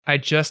I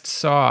just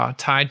saw,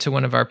 tied to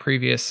one of our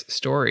previous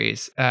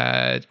stories,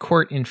 a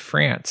court in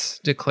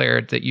France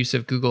declared that use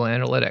of Google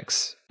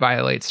Analytics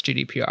violates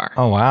GDPR.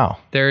 Oh, wow.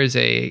 There is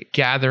a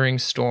gathering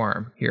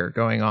storm here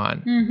going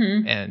on,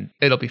 and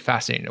it'll be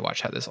fascinating to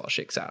watch how this all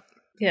shakes out.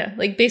 Yeah,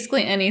 like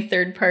basically any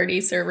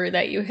third-party server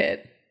that you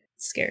hit.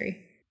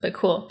 Scary, but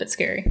cool, but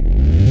scary.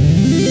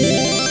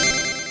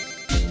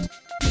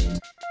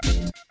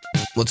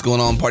 What's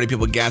going on, party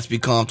people?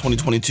 GatsbyConf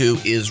 2022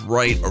 is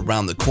right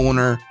around the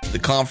corner. The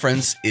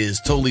conference is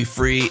totally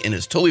free and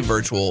it's totally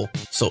virtual,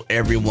 so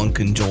everyone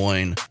can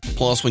join.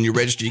 Plus, when you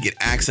register, you get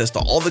access to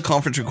all the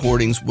conference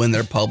recordings when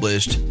they're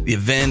published. The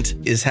event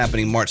is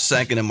happening March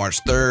 2nd and March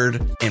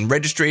 3rd, and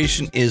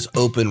registration is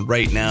open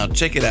right now.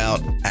 Check it out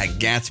at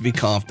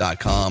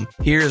GatsbyConf.com.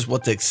 Here's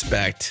what to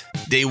expect.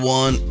 Day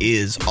one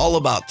is all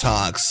about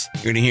talks.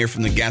 You're going to hear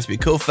from the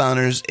Gatsby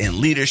co-founders and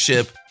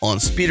leadership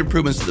on speed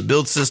improvements to the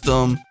build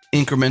system,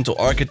 incremental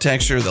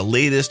architecture, the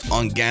latest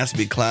on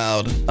Gatsby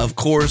Cloud, of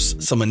course,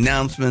 some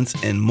announcements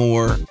and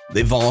more.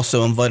 They've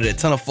also invited a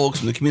ton of folks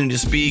from the community to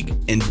speak,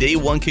 and day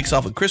one kicks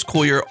off with Chris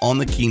Collier on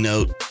the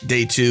keynote.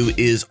 Day two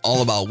is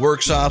all about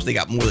workshops. They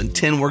got more than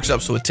 10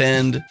 workshops to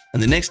attend.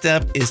 And the next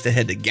step is to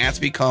head to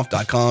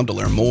GatsbyConf.com to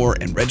learn more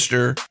and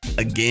register.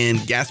 Again,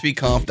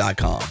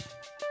 GatsbyConf.com.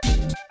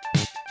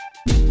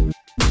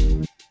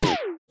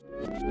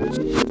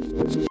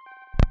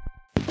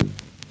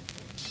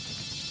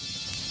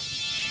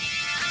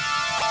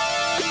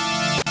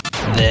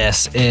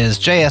 This is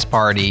JS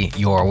Party,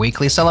 your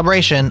weekly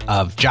celebration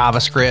of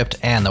JavaScript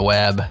and the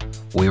web.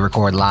 We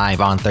record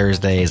live on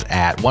Thursdays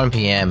at 1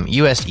 p.m.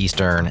 U.S.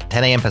 Eastern,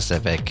 10 a.m.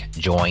 Pacific.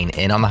 Join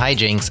in on the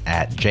hijinks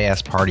at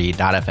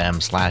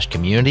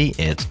jsparty.fm/community.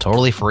 It's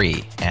totally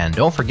free. And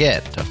don't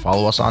forget to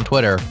follow us on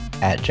Twitter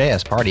at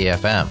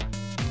JSPartyFM.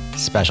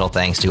 Special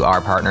thanks to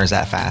our partners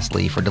at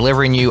Fastly for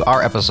delivering you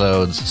our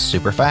episodes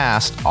super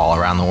fast all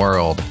around the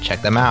world.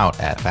 Check them out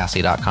at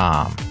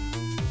fastly.com.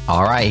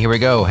 All right, here we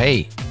go.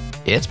 Hey,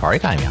 it's party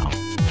time, y'all.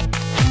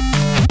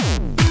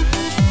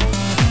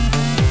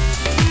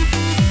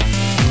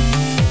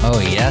 Oh,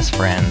 yes,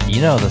 friend.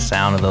 You know the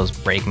sound of those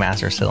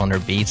Breakmaster cylinder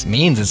beats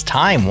means it's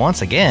time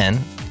once again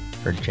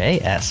for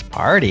JS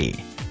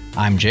Party.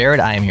 I'm Jared.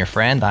 I am your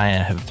friend. I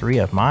have three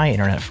of my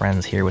internet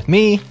friends here with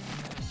me.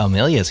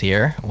 Amelia's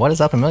here. What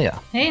is up,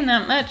 Amelia? Hey,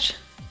 not much.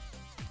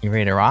 You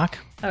ready to rock?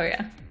 Oh,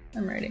 yeah.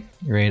 I'm ready.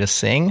 You ready to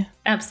sing?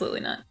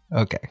 Absolutely not.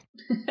 Okay.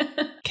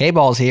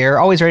 K-Ball's here,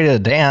 always ready to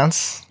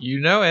dance. You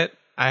know it.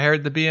 I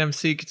heard the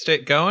BMC could stay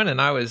going, and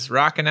I was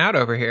rocking out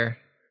over here.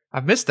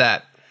 I've missed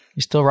that.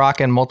 You still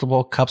rocking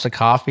multiple cups of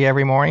coffee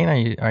every morning? Are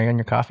you on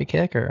your coffee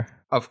kick, or?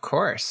 Of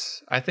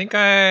course. I think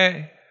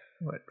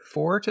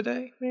 4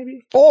 today,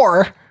 maybe?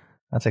 4?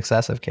 That's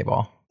excessive,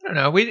 K-Ball. I don't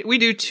know. We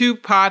do 2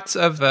 pots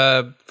of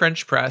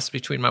French press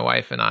between my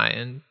wife and I,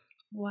 and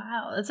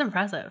wow, that's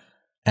impressive.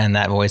 And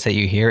that voice that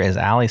you hear is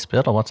Allie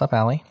Spittle. What's up,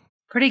 Allie?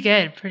 Pretty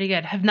good, pretty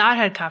good. Have not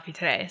had coffee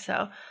today,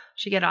 so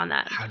should get on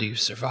that. How do you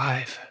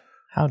survive?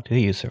 How do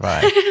you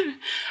survive?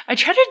 I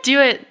try to do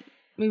it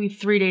maybe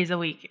 3 days a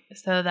week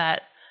so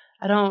that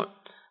I don't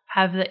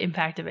have the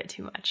impact of it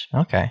too much.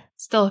 Okay.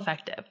 Still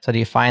effective. So do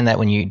you find that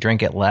when you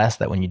drink it less,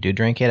 that when you do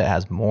drink it, it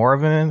has more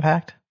of an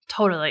impact?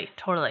 Totally.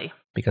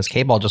 Because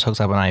K-Ball just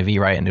hooks up an IV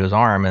right into his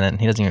arm, and then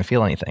he doesn't even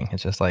feel anything.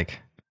 It's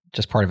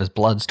just part of his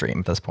bloodstream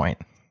at this point.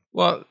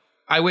 Well,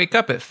 I wake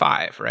up at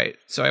 5, right?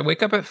 So I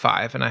wake up at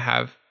 5 and I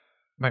have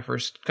my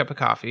first cup of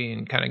coffee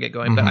and kind of get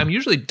going. Mm-hmm. But I'm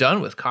usually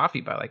done with coffee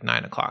by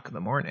 9 o'clock in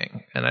the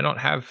morning. And I don't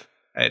have,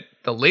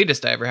 the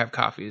latest I ever have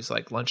coffee is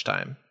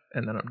lunchtime,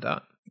 and then I'm done.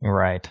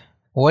 Right.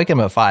 Well, waking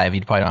up at 5, you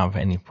probably don't have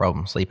any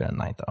problem sleeping at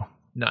night, though.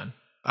 None.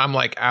 I'm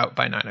out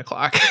by 9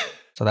 o'clock.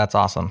 So that's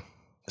awesome.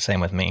 Same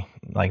with me.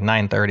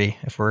 9:30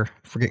 if we're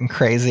getting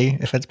crazy.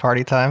 If it's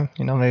party time,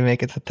 maybe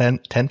make it to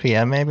 10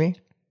 p.m. maybe,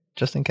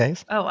 just in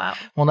case. Oh, wow.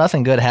 Well,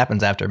 nothing good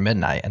happens after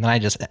midnight, and then I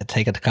just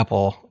take a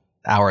couple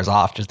hours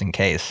off just in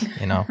case.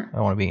 I don't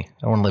want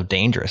to live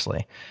dangerously.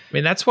 I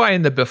mean, that's why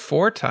in the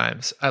before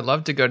times, I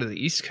love to go to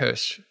the East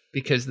Coast,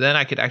 because then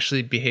I could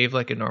actually behave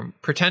like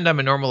pretend I'm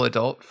a normal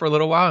adult for a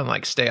little while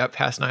and stay up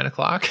past 9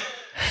 o'clock.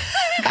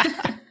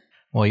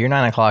 Well, your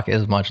 9 o'clock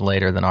is much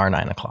later than our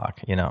 9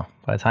 o'clock.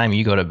 By the time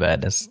you go to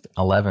bed, it's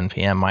 11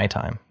 p.m. my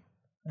time,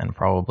 and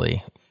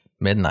probably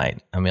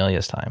midnight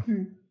Amelia's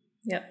time.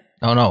 Yep.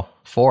 Oh, no,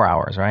 4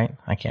 hours, right?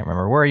 I can't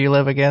remember. Where you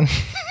live again?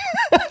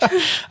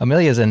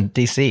 Amelia's in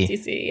D.C.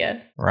 D.C.,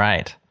 yeah.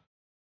 Right.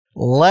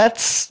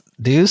 Let's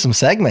do some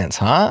segments,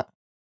 huh?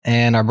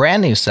 And our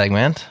brand new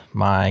segment,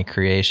 my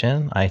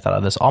creation, I thought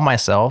of this all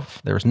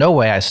myself. There was no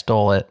way I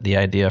stole the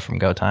idea from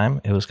GoTime.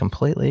 It was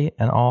completely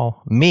and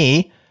all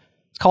me.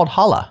 It's called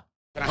Holla.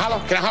 Can I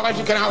holla? Can I holla?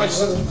 Can I holla?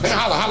 Can I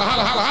holla? Holla,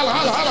 holla, holla, holla, holla,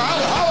 holla,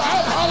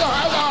 holla, holla,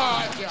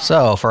 holla.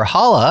 So for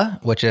Holla,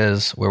 which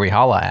is where we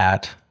holla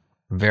at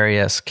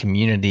various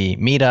community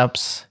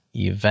meetups,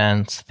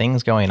 events,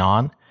 things going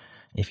on.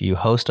 If you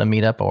host a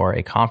meetup or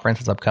a conference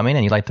that's upcoming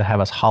and you'd like to have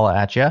us holla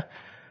at you,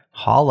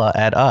 holla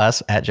at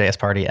us at JS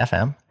Party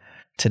FM.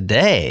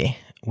 Today,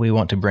 we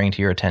want to bring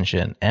to your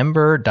attention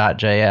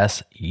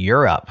Ember.js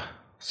Europe.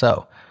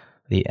 So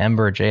the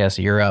Ember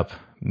JS Europe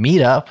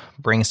meetup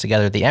brings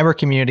together the Ember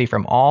community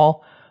from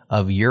all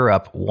of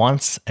Europe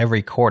once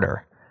every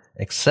quarter,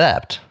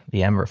 except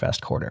the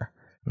Emberfest quarter.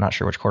 I'm not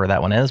sure which quarter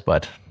that one is,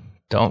 but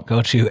don't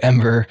go to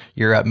Ember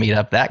Europe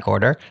meetup that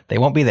quarter. They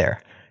won't be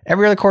there.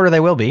 Every other quarter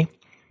they will be.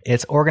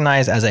 It's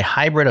organized as a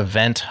hybrid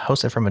event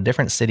hosted from a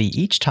different city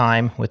each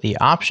time with the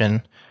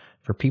option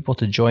for people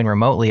to join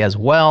remotely as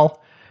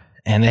well.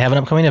 And they have an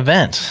upcoming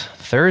event,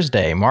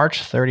 Thursday, March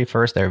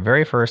 31st, their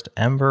very first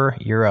Ember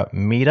Europe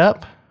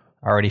meetup.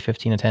 Already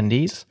 15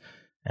 attendees,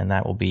 and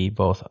that will be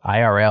both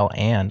IRL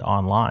and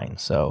online.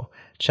 So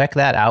check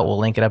that out. We'll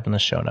link it up in the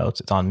show notes.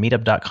 It's on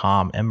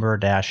meetup.com,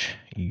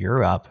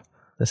 Ember-Europe.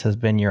 This has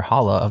been your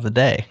Holla of the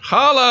day.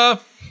 Holla!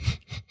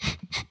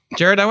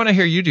 Jared, I want to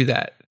hear you do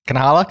that. Can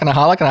I holla? Can I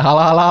holla? Can I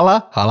holla, holla,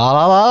 holla? Holla,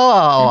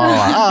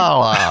 holla,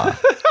 holla, holla.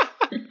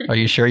 Are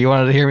you sure you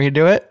wanted to hear me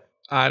do it?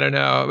 I don't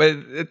know. But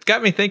it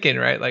got me thinking,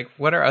 right? Like,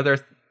 what are other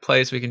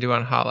plays we can do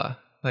on Holla?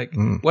 Like,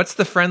 what's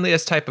the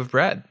friendliest type of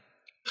bread?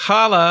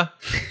 Holla.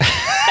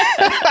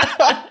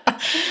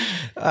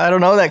 I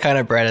don't know that kind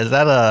of bread. Is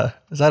that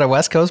a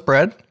West Coast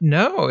bread?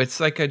 No, it's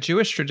like a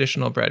Jewish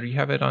traditional bread. You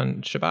have it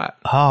on Shabbat.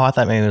 Oh, I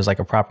thought maybe it was like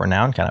a proper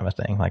noun kind of a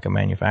thing, like a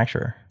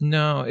manufacturer.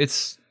 No,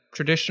 it's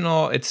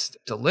traditional. It's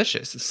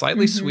delicious. It's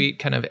slightly sweet,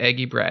 kind of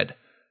eggy bread.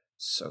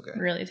 So good.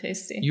 Really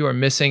tasty. You are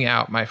missing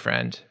out, my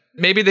friend.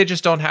 Maybe they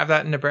just don't have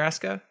that in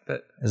Nebraska.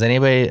 But Is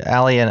anybody,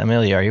 Allie and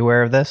Amelia, are you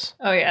aware of this?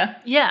 Oh, yeah.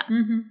 Yeah.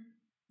 Mm-hmm.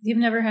 You've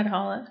never had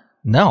Holla?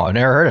 No, I've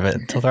never heard of it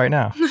until right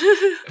now.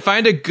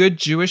 find a good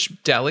Jewish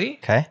deli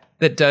Okay.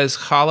 that does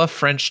challah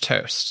French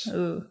toast.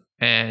 Ooh.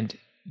 And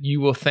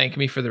you will thank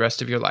me for the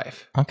rest of your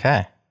life.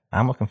 Okay.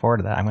 I'm looking forward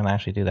to that. I'm going to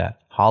actually do that.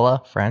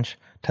 Holla French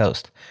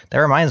toast. That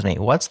reminds me,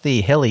 what's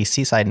the hilly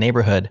seaside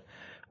neighborhood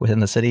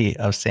within the city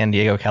of San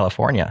Diego,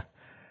 California?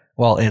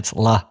 Well, it's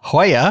La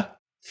Jolla,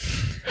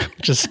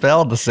 which is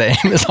spelled the same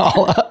as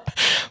Holla,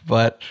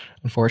 but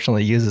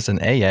unfortunately uses an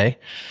AA.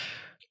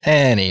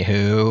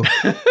 Anywho,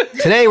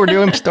 today we're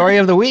doing Story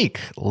of the Week.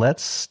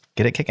 Let's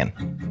get it kicking.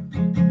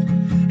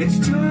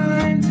 It's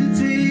time to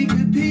take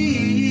a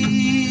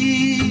peek.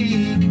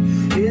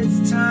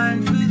 It's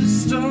time for the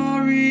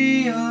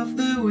Story of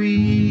the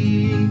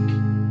Week.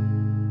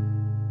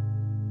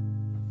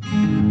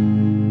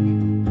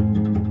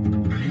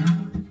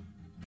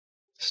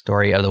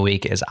 Story of the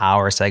Week is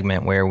our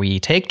segment where we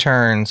take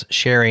turns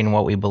sharing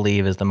what we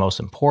believe is the most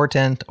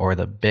important or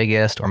the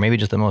biggest or maybe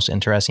just the most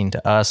interesting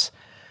to us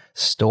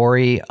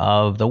story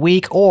of the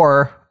week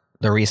or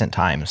the recent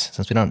times.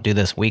 Since we don't do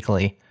this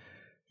weekly,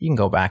 you can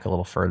go back a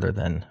little further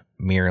than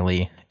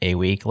merely a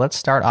week. Let's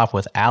start off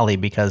with Allie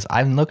because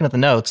I'm looking at the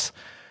notes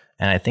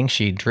and I think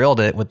she drilled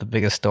it with the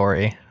biggest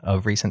story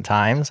of recent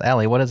times.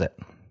 Allie, what is it?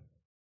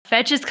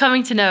 Fetch is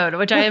coming to Node,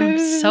 which I am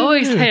so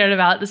excited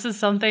about. This is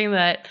something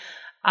that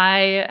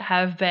I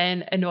have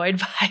been annoyed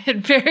by at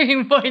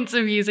varying points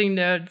of using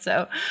Node.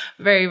 So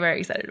very, very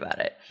excited about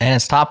it. And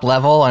it's top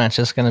level and it's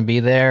just going to be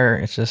there.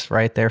 It's just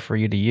right there for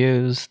you to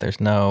use.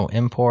 There's no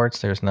imports.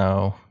 There's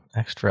no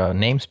extra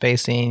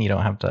namespacing. You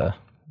don't have to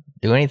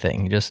do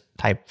anything. You just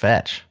type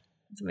fetch.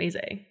 It's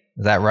amazing.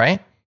 Is that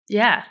right?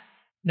 Yeah.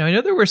 Now, I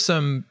know there were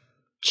some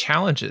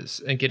challenges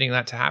in getting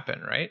that to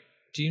happen, right?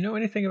 Do you know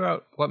anything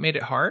about what made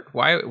it hard?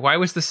 Why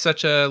was this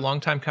such a long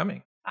time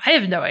coming? I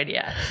have no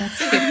idea. That's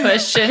a good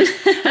question.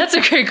 That's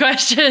a great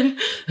question.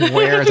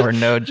 Where's our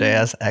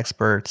Node.js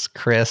experts,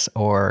 Chris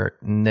or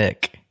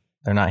Nick?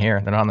 They're not here.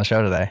 They're not on the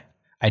show today.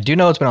 I do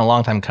know it's been a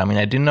long time coming.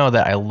 I do know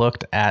that I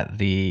looked at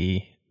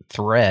the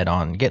thread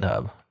on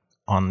GitHub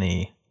on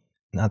the,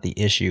 not the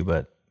issue,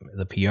 but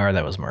the PR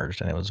that was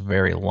merged, and it was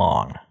very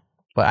long.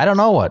 But I don't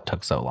know what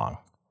took so long.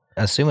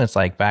 I assume it's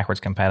like backwards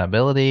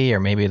compatibility, or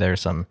maybe there's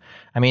some,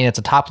 I mean, it's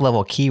a top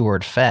level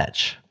keyword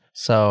fetch.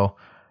 So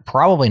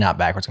probably not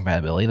backwards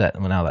compatibility. That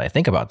now that I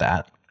think about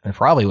that, it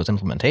probably was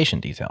implementation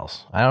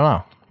details. I don't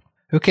know.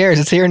 Who cares?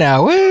 It's here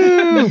now.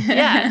 Woo!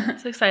 Yeah,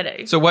 it's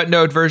exciting. So what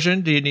Node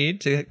version do you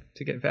need to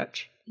get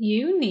fetch?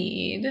 You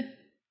need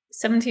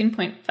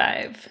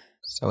 17.5.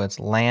 So it's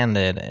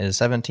landed. Is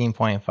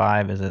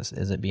 17.5?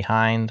 Is it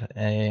behind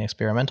a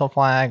experimental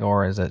flag,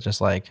 or is it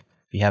just like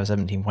if you have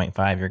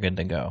 17.5, you're good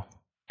to go?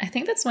 I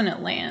think that's when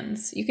it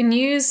lands. You can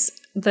use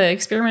the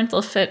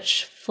experimental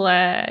fetch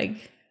flag.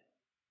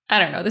 I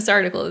don't know. This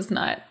article is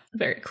not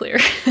very clear.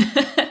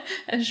 I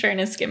was trying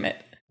to skim it.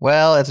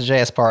 Well, it's a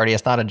JS party.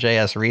 It's not a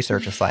JS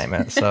research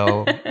assignment.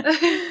 So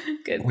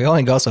Good. we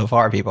only go so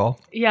far, people.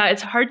 Yeah,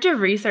 it's hard to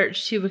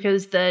research too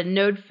because the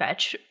node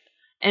fetch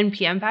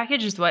npm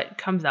package is what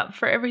comes up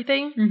for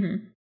everything. Mm-hmm.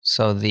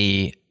 So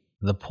the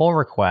pull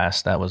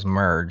request that was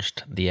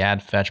merged, the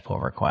add fetch pull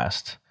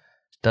request,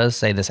 does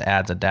say this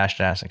adds a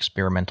 --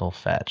 experimental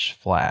fetch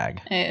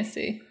flag I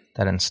see.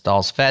 that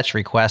installs fetch,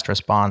 request,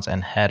 response,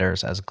 and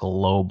headers as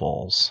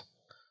globals.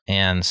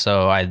 And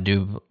so I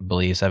do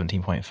believe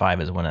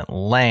 17.5 is when it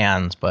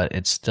lands, but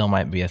it still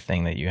might be a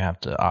thing that you have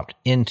to opt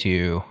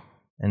into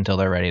until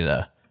they're ready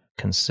to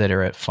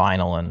consider it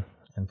final and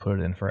put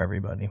it in for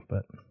everybody.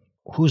 But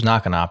who's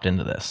not going to opt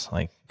into this?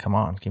 Like, come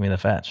on, give me the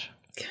fetch.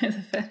 Give me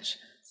the fetch.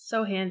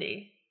 So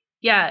handy.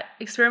 Yeah,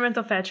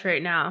 experimental fetch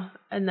right now,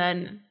 and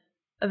then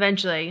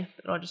eventually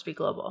it'll just be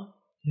global.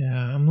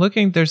 Yeah, I'm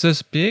looking. There's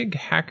this big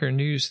Hacker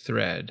News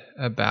thread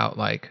about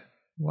like,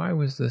 why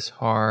was this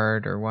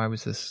hard, or why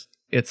was this?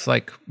 It's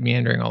like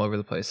meandering all over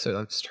the place,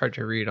 so it's hard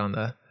to read on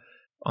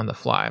the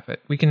fly. But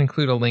we can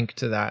include a link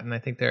to that, and I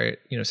think there,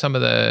 some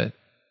of the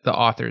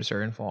authors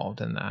are involved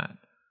in that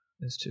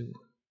as to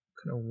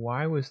kind of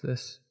why was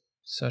this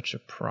such a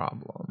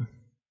problem.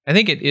 I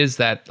think it is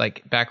that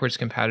like backwards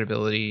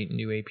compatibility,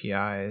 new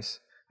APIs.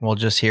 Well,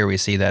 just here we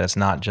see that it's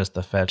not just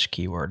the fetch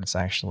keyword. It's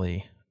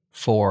actually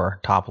 4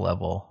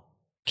 top-level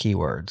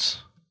keywords.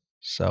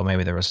 So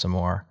maybe there was some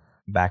more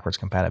backwards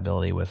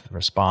compatibility with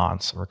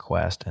response,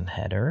 request, and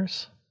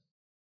headers.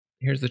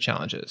 Here's the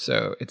challenges.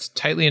 So it's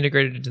tightly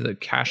integrated into the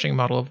caching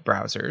model of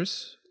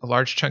browsers. A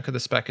large chunk of the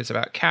spec is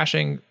about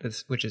caching,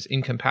 which is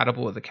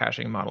incompatible with the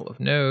caching model of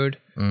Node.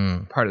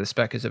 Part of the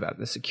spec is about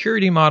the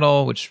security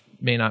model, which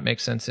may not make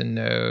sense in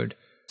Node.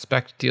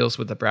 Spec deals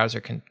with the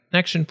browser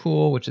connection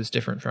pool, which is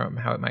different from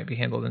how it might be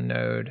handled in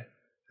Node.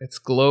 It's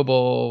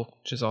global,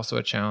 which is also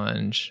a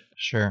challenge.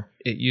 Sure.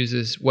 It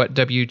uses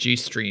WG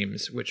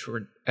streams, which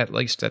were at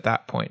least at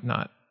that point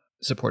not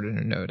supported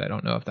in Node. I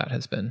don't know if that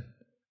has been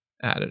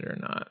added or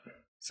not.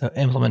 So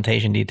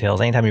implementation details,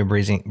 anytime you're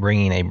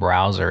bringing a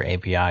browser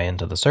API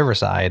into the server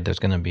side, there's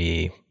going to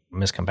be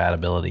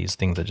miscompatibilities,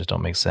 things that just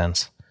don't make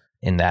sense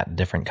in that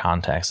different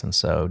context. And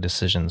so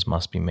decisions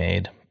must be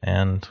made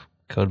and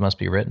code must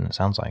be written, it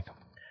sounds like.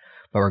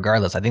 But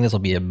regardless, I think this will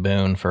be a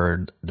boon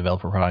for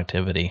developer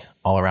productivity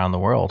all around the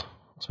world,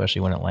 especially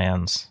when it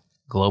lands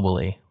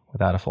globally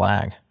without a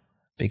flag.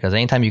 Because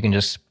anytime you can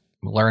just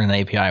learn an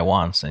API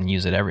once and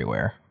use it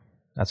everywhere,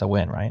 that's a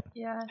win, right?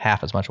 Yeah.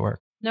 Half as much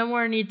work. No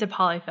more need to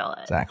polyfill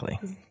it. Exactly.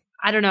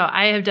 I don't know.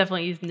 I have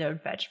definitely used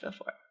Node Fetch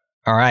before.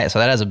 All right. So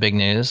that is a big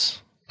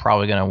news.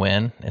 Probably going to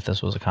win if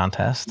this was a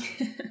contest.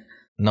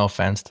 No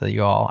offense to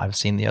you all. I've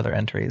seen the other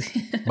entries.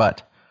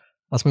 But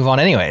let's move on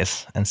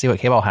anyways and see what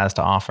K-Ball has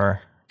to offer.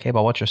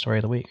 K-Ball, what's your story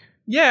of the week?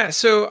 Yeah,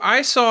 so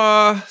I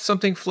saw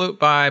something float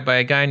by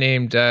a guy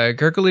named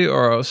Gergely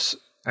Oros.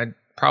 I'm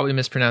probably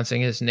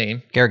mispronouncing his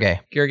name.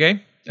 Gergely.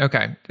 Gergely?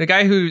 Okay. The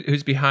guy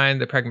who's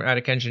behind the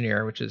Pragmatic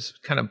Engineer, which is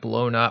kind of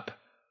blown up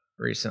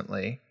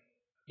recently.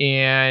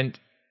 And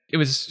it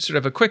was sort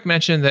of a quick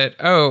mention that,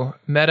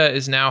 Meta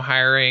is now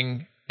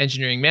hiring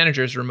engineering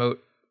managers remote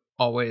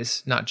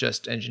always, not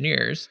just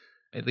engineers,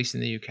 at least in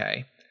the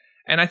UK.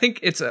 And I think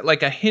it's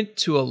like a hint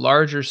to a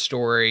larger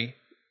story,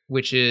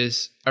 which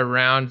is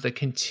around the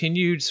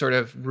continued sort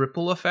of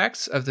ripple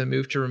effects of the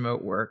move to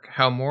remote work,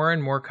 how more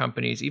and more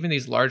companies, even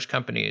these large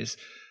companies,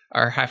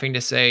 are having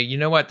to say, you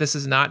know what, this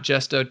is not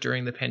just a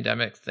during the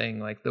pandemic thing.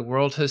 Like the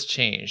world has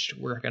changed.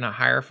 We're going to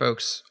hire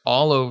folks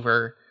all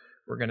over.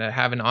 We're going to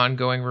have an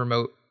ongoing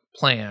remote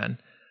plan.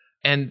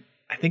 And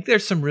I think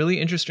there's some really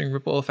interesting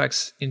ripple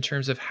effects in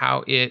terms of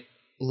how it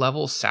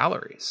levels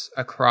salaries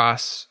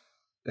across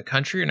the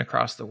country and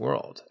across the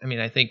world. I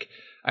mean, I think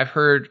I've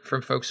heard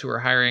from folks who are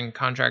hiring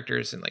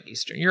contractors in like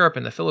Eastern Europe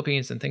and the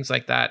Philippines and things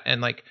like that.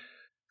 And like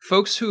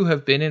folks who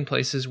have been in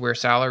places where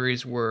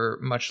salaries were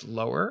much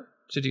lower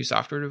to do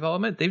software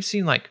development, they've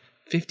seen like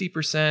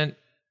 50%,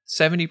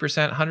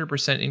 70%,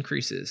 100%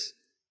 increases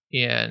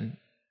in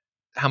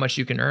how much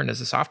you can earn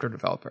as a software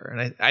developer.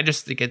 And I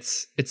just think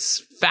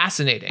it's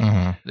fascinating.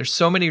 Mm-hmm. There's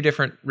so many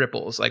different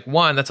ripples. Like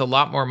one, that's a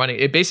lot more money.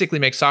 It basically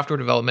makes software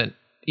development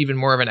even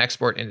more of an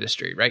export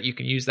industry, right? You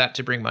can use that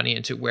to bring money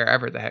into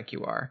wherever the heck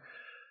you are.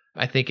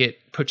 I think it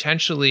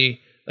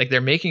potentially, like they're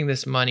making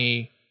this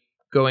money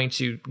going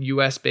to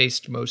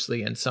US-based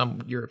mostly and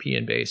some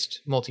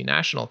European-based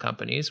multinational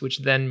companies, which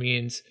then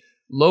means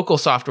local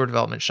software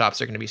development shops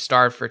are going to be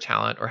starved for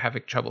talent or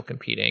having trouble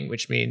competing,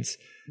 which means,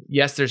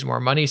 yes, there's more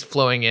money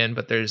flowing in,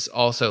 but there's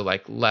also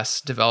like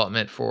less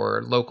development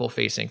for local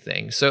facing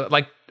things. So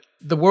like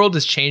the world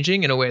is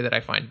changing in a way that I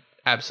find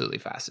absolutely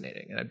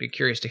fascinating. And I'd be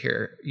curious to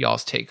hear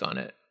y'all's take on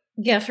it.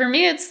 Yeah, for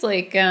me, it's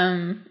like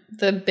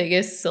the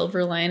biggest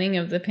silver lining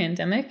of the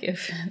pandemic,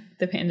 if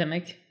the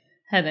pandemic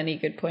had any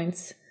good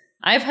points.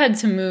 I've had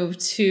to move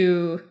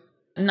to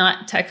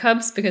not tech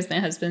hubs because my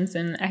husband's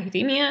in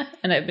academia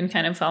and I've been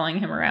kind of following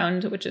him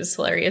around, which is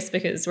hilarious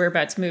because we're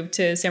about to move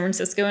to San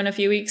Francisco in a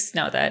few weeks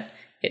now that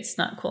it's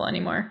not cool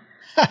anymore.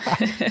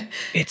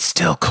 It's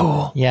still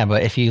cool. Yeah,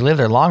 but if you live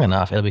there long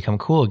enough, it'll become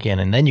cool again.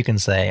 And then you can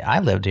say, I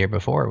lived here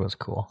before it was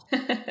cool.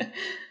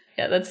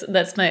 Yeah,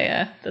 that's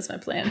my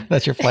plan.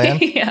 That's your plan?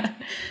 Yeah.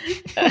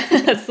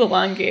 That's the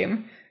long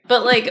game.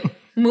 But like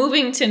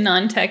moving to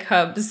non-tech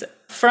hubs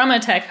from a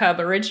tech hub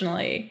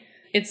originally,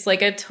 it's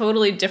like a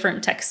totally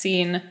different tech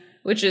scene,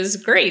 which is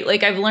great.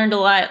 Like I've learned a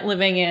lot I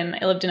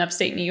lived in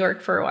upstate New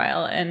York for a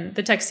while, and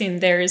the tech scene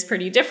there is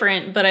pretty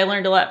different, but I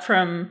learned a lot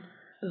from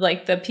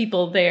like the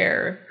people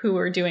there who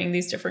were doing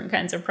these different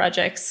kinds of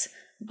projects.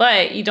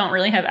 But you don't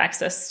really have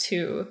access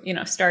to,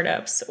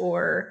 startups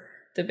or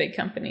the big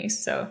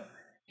companies. So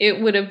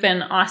it would have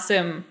been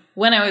awesome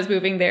when I was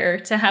moving there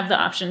to have the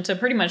option to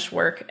pretty much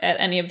work at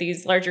any of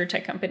these larger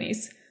tech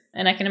companies.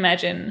 And I can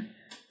imagine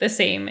the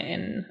same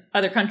in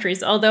other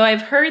countries. Although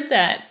I've heard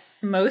that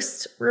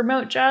most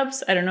remote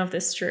jobs, I don't know if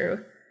this is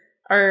true,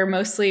 are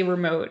mostly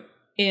remote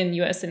in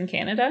US and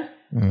Canada.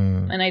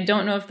 And I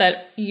don't know if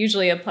that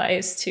usually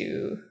applies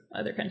to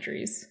other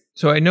countries.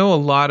 So I know a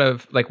lot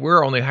of, like,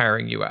 we're only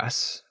hiring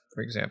US,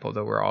 for example,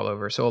 though we're all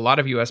over. So a lot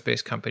of US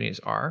based companies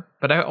are.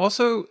 But I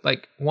also,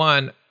 like,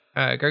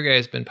 Gergely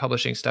has been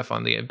publishing stuff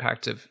on the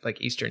impact of, like,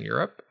 Eastern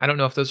Europe. I don't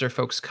know if those are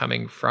folks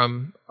coming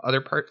from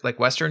other parts, like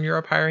Western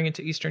Europe, hiring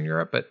into Eastern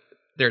Europe, but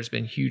there's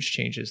been huge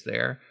changes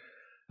there.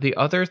 The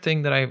other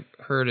thing that I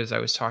heard is I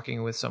was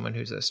talking with someone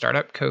who's a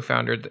startup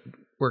co-founder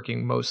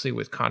working mostly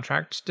with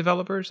contract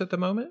developers at the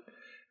moment.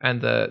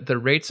 And the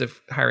rates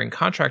of hiring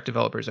contract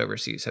developers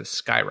overseas have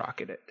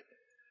skyrocketed.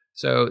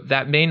 So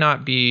that may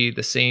not be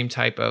the same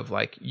type of,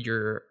 like,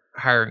 you're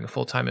hiring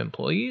full-time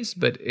employees,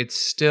 but it's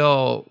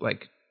still,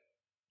 like,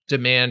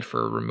 demand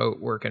for remote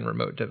work and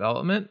remote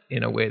development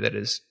in a way that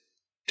is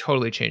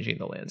totally changing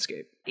the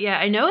landscape. Yeah,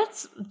 I know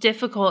it's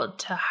difficult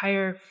to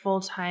hire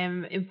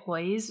full-time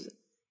employees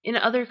in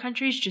other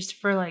countries just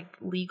for, like,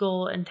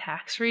 legal and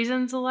tax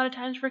reasons a lot of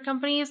times for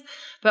companies,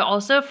 but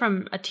also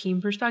from a team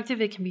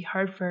perspective, it can be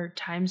hard for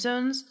time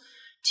zones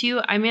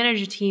too. I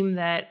manage a team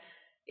that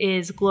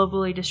is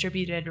globally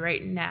distributed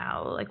right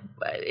now. Like,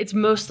 it's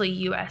mostly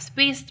US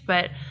based,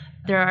 but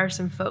there are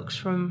some folks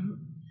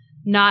from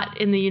not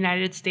in the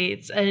United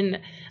States.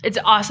 And it's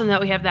awesome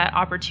that we have that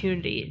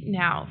opportunity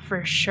now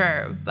for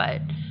sure.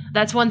 But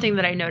that's one thing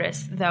that I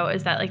noticed, though,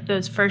 is that, like,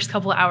 those first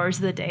couple hours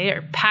of the day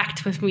are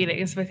packed with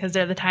meetings because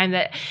they're the time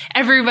that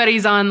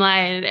everybody's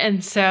online.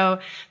 And so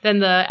then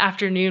the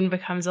afternoon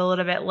becomes a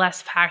little bit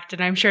less packed.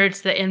 And I'm sure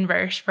it's the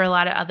inverse for a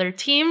lot of other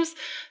teams.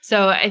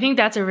 So I think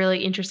that's a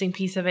really interesting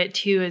piece of it,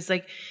 too, is,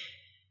 like,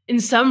 in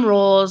some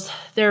roles,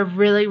 they're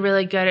really,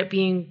 really good at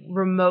being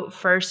remote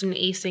first and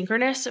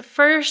asynchronous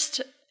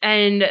first.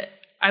 And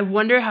I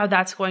wonder how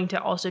that's going to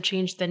also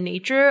change the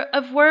nature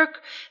of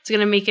work. It's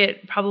going to make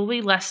it probably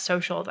less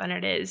social than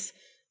it is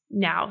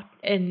now.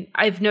 And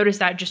I've noticed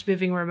that just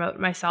moving remote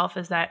myself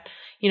is that,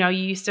 you know,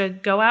 you used to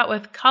go out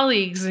with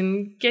colleagues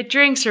and get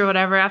drinks or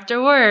whatever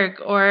after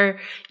work, or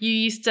you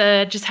used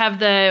to just have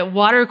the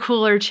water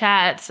cooler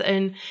chats,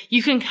 and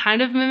you can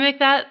kind of mimic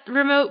that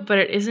remote, but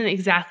it isn't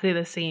exactly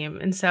the same.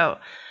 And so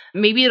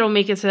maybe it'll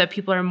make it so that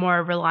people are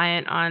more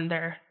reliant on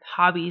their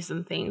hobbies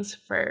and things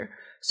for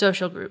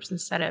social groups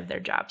instead of their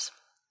jobs.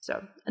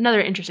 So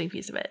another interesting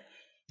piece of it.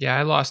 Yeah,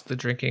 I lost the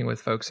drinking with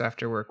folks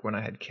after work when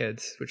I had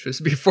kids, which was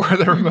before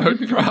the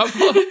remote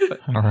problem.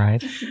 All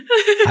right.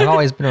 I've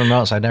always been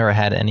remote, so I've never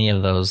had any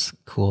of those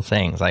cool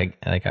things. Like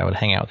I would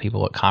hang out with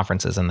people at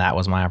conferences, and that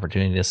was my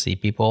opportunity to see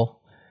people.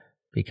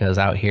 Because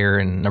out here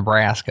in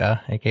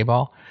Nebraska, AK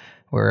Ball,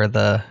 where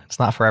it's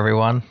not for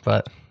everyone,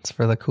 but it's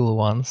for the cool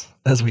ones,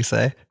 as we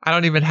say. I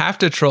don't even have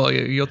to troll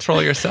you. You'll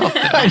troll yourself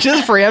now. I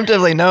just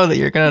preemptively know that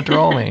you're going to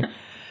troll me.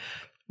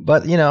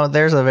 But, you know,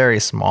 there's a very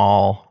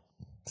small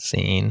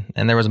scene,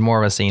 and there was more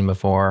of a scene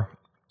before.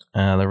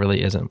 There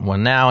really isn't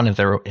one now. And if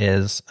there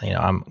is, you know,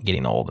 I'm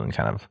getting old and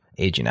kind of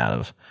aging out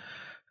of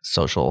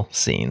social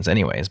scenes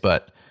anyways.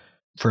 But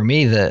for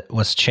me,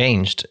 what's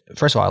changed,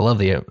 first of all, I love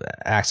the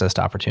access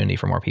to opportunity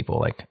for more people.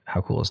 Like, how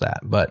cool is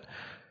that? But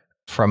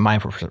from my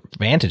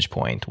vantage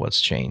point,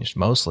 what's changed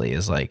mostly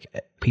is, like,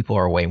 people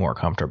are way more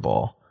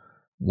comfortable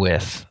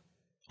with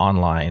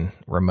online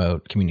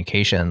remote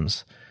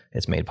communications.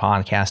 It's made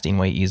podcasting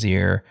way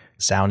easier,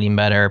 sounding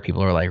better.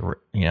 People are, like,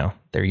 you know,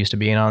 they're used to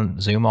being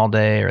on Zoom all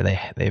day, or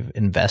they've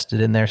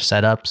invested in their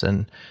setups.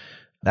 And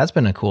that's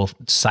been a cool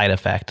side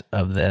effect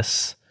of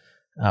this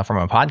from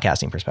a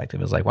podcasting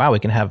perspective, is like, wow, we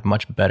can have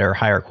much better,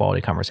 higher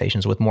quality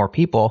conversations with more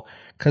people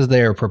because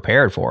they're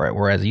prepared for it.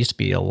 Whereas it used to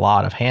be a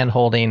lot of hand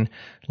holding,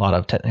 a lot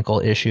of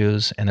technical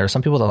issues. And there are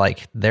some people that,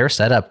 like, their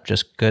setup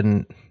just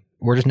couldn't,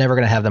 we're just never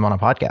going to have them on a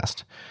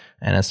podcast.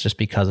 And it's just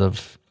because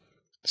of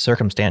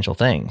circumstantial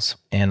things.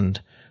 And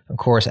of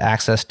course,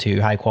 access to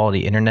high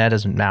quality internet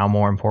is now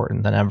more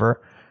important than ever.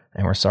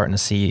 And we're starting to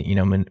see, you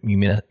know,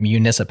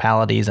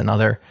 municipalities and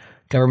other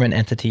government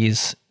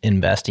entities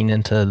investing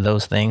into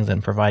those things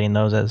and providing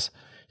those as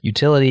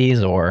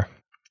utilities or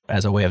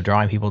as a way of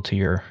drawing people to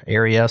your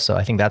area. So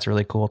I think that's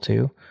really cool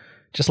too.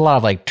 Just a lot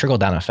of, like, trickle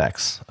down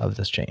effects of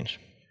this change.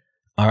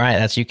 All right,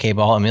 that's UK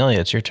Ball. Amelia,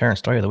 it's your turn.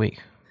 Story of the week.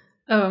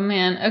 Oh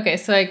man. Okay,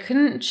 so I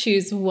couldn't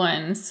choose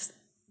one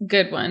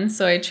good one,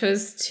 so I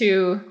chose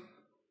two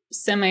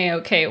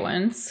semi-okay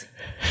ones.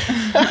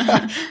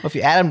 Well, if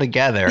you add them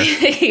together.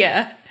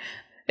 Yeah,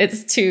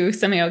 it's two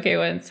semi-okay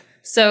ones.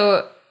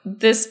 So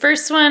this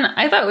first one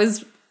I thought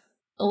was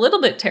a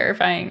little bit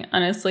terrifying,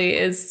 honestly,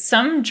 is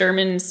some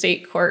German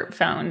state court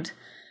found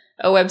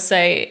a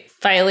website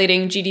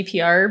violating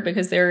GDPR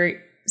because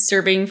they're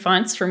serving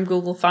fonts from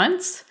Google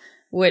Fonts,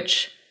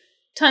 which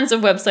tons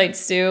of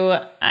websites do.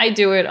 I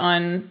do it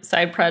on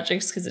side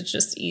projects because it's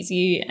just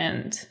easy,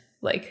 and,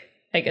 like,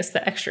 I guess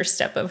the extra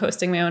step of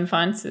hosting my own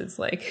fonts is,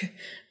 like,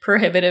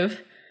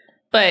 prohibitive.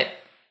 But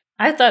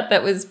I thought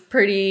that was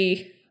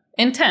pretty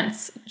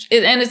intense.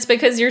 And it's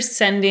because you're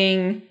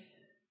sending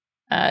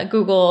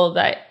Google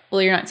that,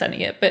 well, you're not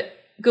sending it, but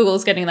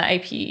Google's getting the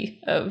IP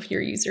of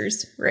your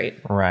users, right?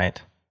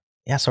 Right.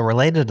 Yeah, so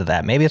related to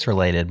that, maybe it's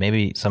related.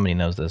 Maybe somebody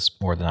knows this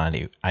more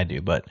than I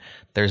do, but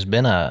there's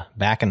been a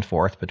back and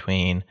forth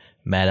between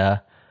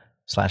Meta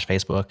 /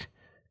 Facebook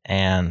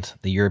and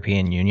the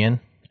European Union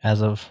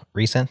as of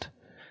recent.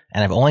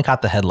 And I've only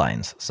caught the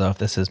headlines. So if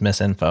this is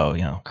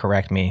misinfo,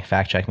 correct me,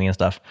 fact check me and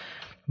stuff.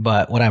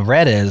 But what I've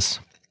read is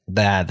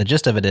that the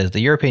gist of it is the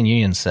European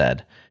Union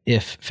said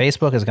if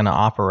Facebook is going to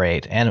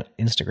operate and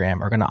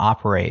Instagram are going to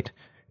operate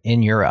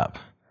in Europe,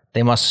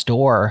 they must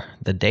store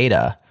the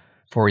data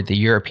for the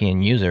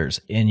European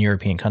users in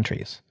European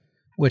countries,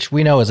 which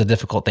we know is a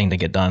difficult thing to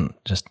get done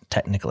just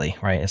technically,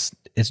 right?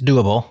 It's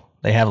doable.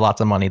 They have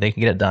lots of money. They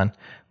can get it done,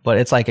 but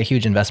it's like a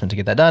huge investment to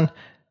get that done.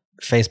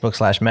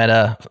 Facebook /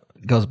 Meta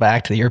goes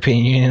back to the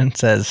European Union and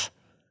says,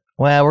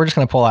 well, we're just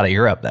going to pull out of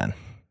Europe then,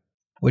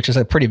 which is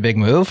a pretty big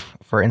move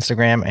for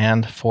Instagram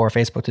and for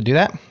Facebook to do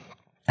that.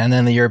 And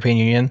then the European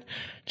Union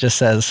just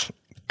says,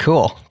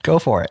 cool, go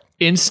for it.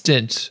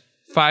 Instant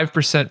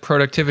 5%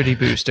 productivity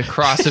boost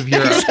across of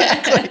Europe.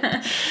 Exactly.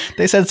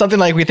 They said something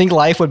like, we think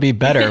life would be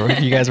better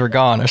if you guys were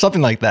gone, or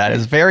something like that.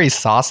 It's very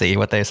saucy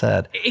what they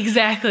said.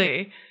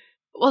 Exactly.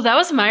 Well, that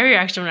was my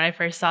reaction when I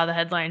first saw the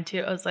headline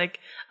too. I was like,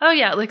 oh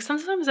yeah, like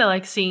sometimes I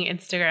like seeing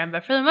Instagram,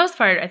 but for the most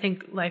part, I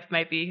think life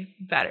might be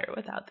better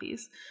without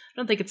these. I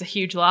don't think it's a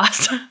huge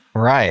loss.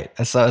 Right.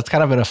 So it's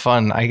kind of been a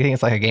fun, I think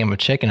it's like a game of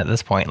chicken at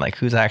this point. Like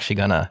who's actually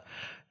going to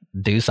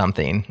do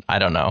something? I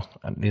don't know.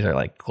 These are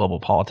like global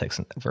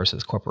politics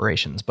versus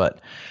corporations,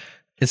 but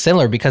it's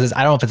similar because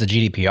I don't know if it's a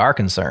GDPR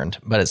concerned,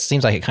 but it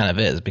seems like it kind of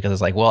is because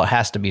it's like, well, it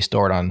has to be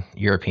stored on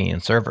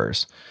European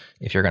servers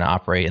if you're going to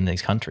operate in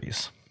these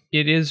countries.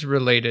 It is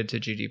related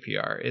to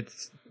GDPR.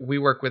 We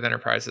work with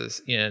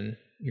enterprises in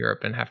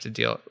Europe and have to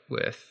deal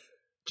with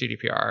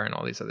GDPR and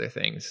all these other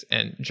things.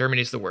 And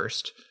Germany's the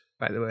worst,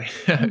 by the way,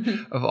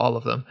 of all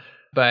of them.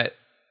 But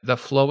the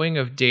flowing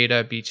of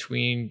data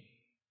between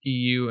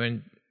EU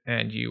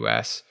and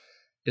US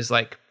is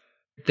like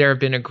there have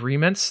been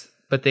agreements,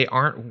 but they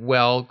aren't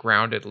well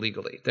grounded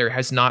legally. There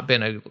has not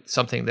been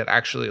something that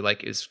actually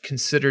like is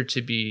considered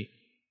to be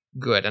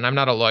good. And I'm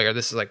not a lawyer.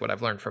 This is like what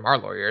I've learned from our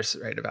lawyers,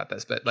 right, about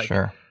this. But like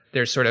Sure.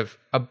 There's sort of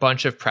a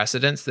bunch of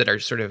precedents that are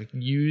sort of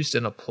used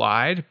and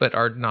applied, but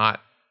are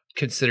not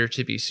considered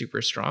to be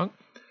super strong.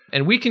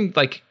 And we can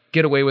like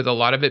get away with a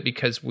lot of it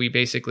because we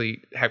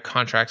basically have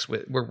contracts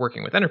we're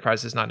working with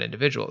enterprises, not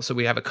individuals. So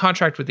we have a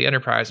contract with the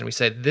enterprise and we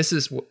say, this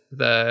is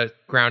the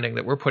grounding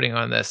that we're putting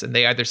on this. And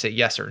they either say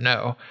yes or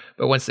no.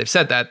 But once they've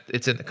said that,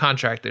 it's in the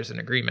contract, there's an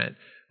agreement.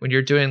 When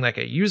you're doing like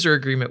a user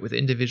agreement with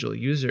individual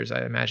users,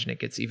 I imagine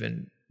it gets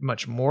even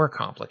much more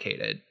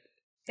complicated.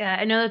 Yeah,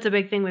 I know that's a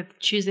big thing with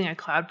choosing a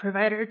cloud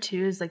provider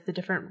too, is like the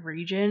different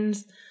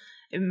regions.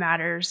 It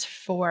matters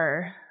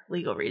for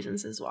legal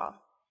reasons as well.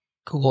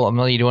 Cool.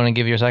 Amelia, do you want to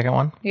give your second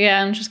one?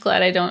 Yeah, I'm just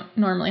glad I don't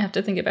normally have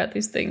to think about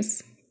these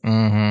things.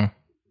 Mm-hmm.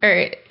 All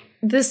right.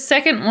 This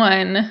second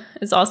one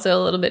is also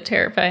a little bit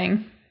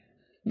terrifying.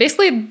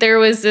 Basically, there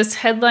was this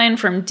headline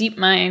from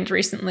DeepMind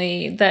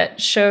recently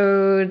that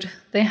showed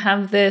they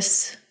have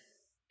this,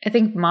 I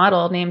think,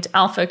 model named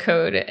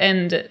AlphaCode,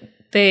 and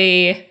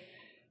they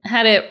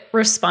had it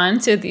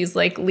respond to these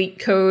like leak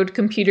code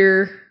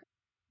computer,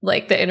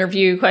 like the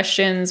interview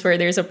questions where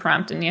there's a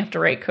prompt and you have to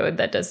write code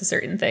that does a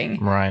certain thing.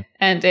 Right.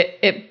 And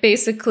it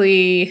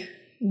basically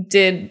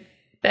did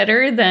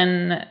better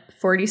than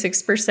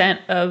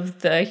 46%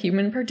 of the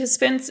human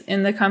participants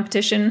in the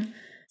competition.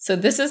 So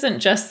this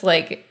isn't just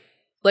like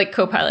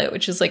Copilot,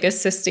 which is like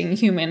assisting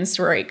humans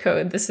to write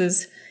code.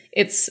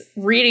 It's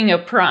reading a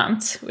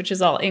prompt, which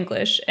is all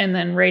English, and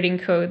then writing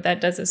code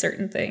that does a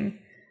certain thing.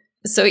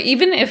 So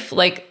even if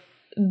like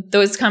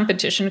those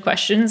competition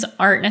questions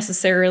aren't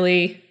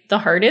necessarily the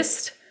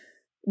hardest,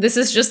 this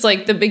is just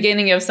like the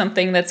beginning of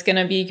something that's going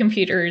to be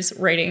computers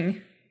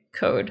writing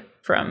code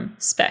from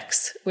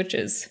specs, which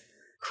is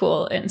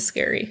cool and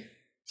scary.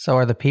 So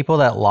are the people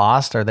that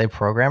lost, are they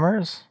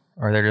programmers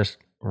or they're just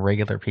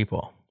regular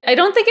people? I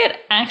don't think it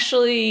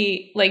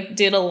actually like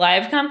did a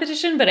live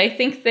competition, but I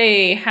think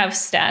they have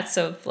stats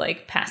of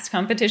like past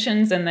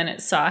competitions and then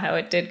it saw how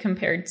it did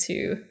compared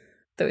to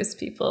those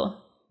people.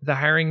 The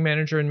hiring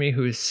manager in me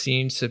who has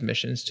seen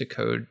submissions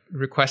to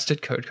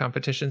requested code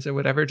competitions and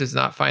whatever does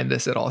not find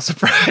this at all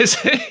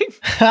surprising.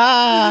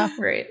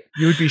 Right.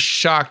 You would be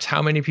shocked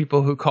how many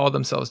people who call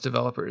themselves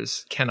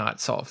developers cannot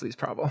solve these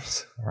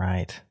problems.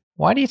 Right.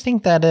 Why do you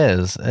think that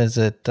is? Is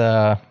it,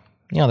 they're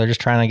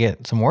just trying to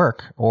get some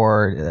work,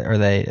 or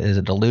is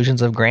it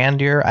delusions of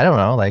grandeur? I don't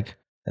know. Like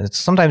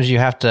sometimes you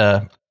have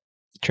to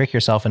trick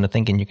yourself into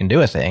thinking you can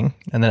do a thing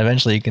and then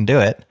eventually you can do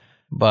it.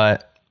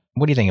 But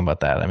what do you think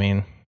about that? I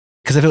mean,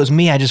 because if it was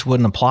me, I just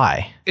wouldn't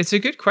apply. It's a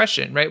good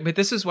question, right? But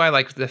this is why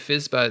like the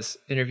FizzBuzz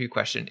interview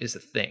question is a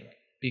thing,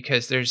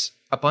 because there's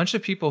a bunch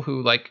of people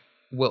who like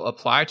will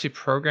apply to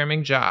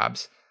programming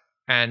jobs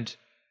and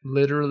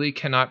literally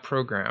cannot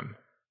program.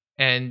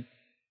 And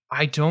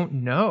I don't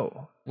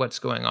know what's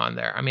going on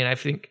there. I mean, I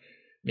think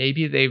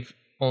maybe they've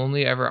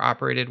only ever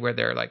operated where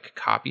they're like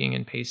copying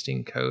and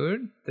pasting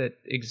code that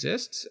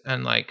exists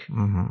and like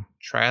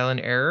trial and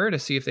error to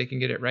see if they can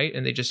get it right.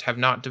 And they just have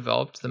not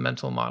developed the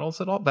mental models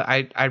at all. But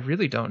I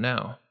really don't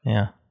know.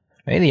 Yeah.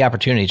 Maybe the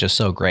opportunity is just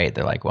so great.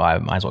 They're like, well, I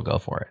might as well go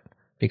for it.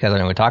 Because I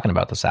mean, we're talking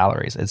about the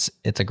salaries.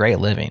 It's a great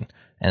living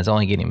and it's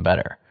only getting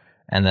better.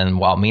 And then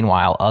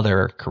meanwhile,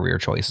 other career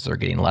choices are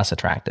getting less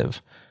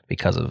attractive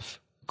because of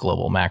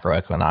global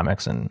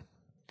macroeconomics and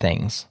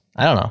things.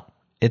 I don't know.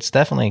 It's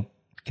definitely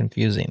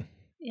confusing.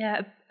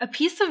 Yeah. A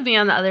piece of me,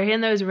 on the other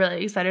hand, though, is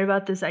really excited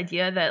about this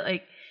idea that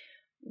like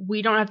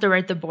we don't have to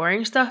write the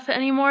boring stuff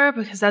anymore,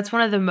 because that's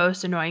one of the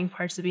most annoying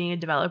parts of being a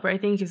developer, I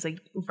think, is like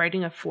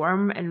writing a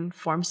form and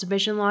form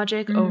submission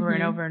logic over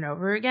and over and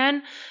over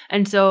again.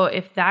 And so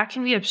if that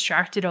can be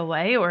abstracted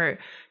away or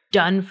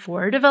done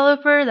for a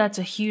developer, that's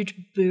a huge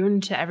boon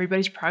to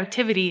everybody's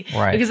productivity,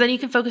 right? Because then you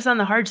can focus on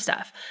the hard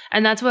stuff.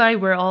 And that's why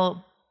we're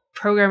all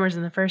programmers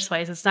in the first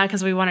place. It's not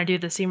because we want to do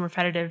the same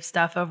repetitive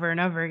stuff over and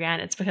over again.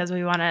 It's because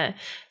we want to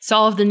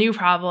solve the new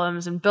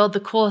problems and build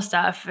the cool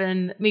stuff.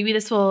 And maybe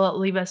this will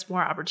leave us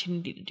more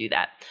opportunity to do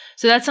that.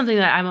 So that's something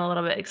that I'm a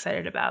little bit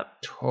excited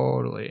about.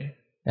 Totally.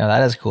 Yeah,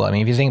 that is cool. I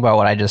mean, if you think about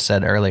what I just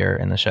said earlier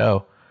in the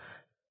show,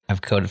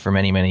 I've coded for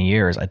many, many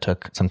years. I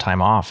took some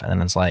time off, and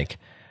then it's like,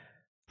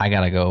 I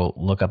got to go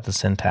look up the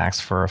syntax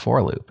for a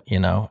for loop, you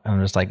know? And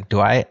I'm just like,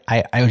 I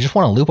just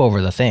want to loop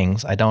over the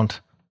things. I don't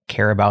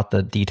care about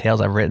the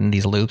details. I've written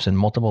these loops in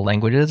multiple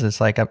languages. It's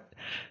like, I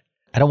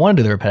don't want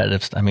to do the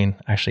repetitive. I mean,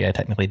 actually, I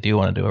technically do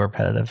want to do a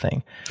repetitive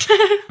thing,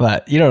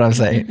 but you know what I'm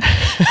saying?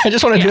 I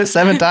just want to do it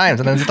 7 times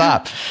and then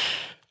stop.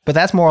 But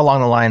that's more along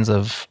the lines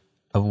of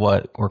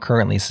what we're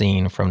currently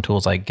seeing from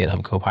tools like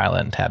GitHub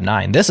Copilot and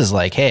Tab9. This is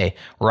like, hey,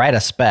 write a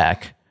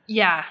spec.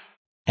 Yeah.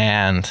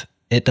 And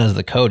it does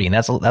the coding.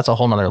 That's a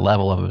whole nother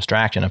level of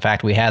abstraction. In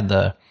fact, we had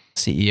the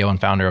CEO and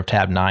founder of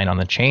Tab9 on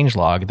the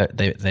changelog. That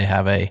they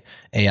have a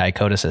AI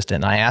code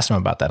assistant, and I asked him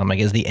about that. I'm like,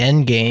 is the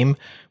end game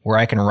where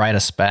I can write a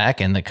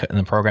spec and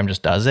the program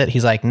just does it?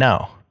 He's like,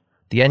 no.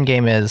 The end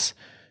game is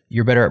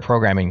you're better at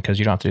programming because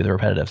you don't have to do the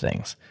repetitive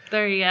things.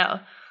 There you go.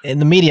 In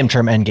the medium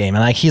term end game,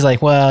 and like he's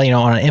like, well, you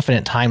know, on an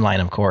infinite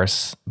timeline, of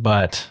course,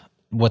 but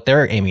what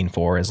they're aiming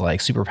for is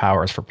like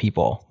superpowers for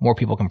people. More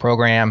people can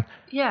program.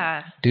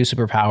 Yeah. Do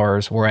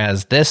superpowers,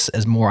 whereas this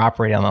is more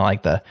operating on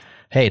like the,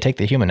 hey, take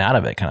the human out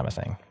of it kind of a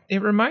thing.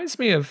 It reminds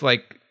me of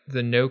like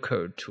the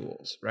no-code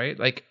tools, right?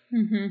 Like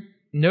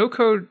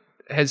no-code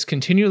has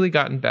continually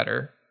gotten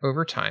better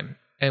over time.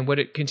 And what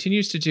it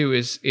continues to do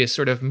is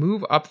sort of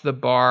move up the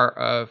bar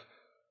of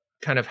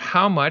kind of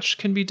how much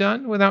can be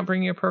done without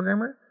bringing a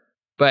programmer,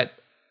 but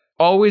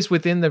always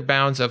within the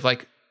bounds of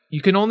like,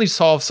 you can only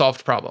solve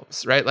solved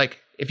problems, right? Like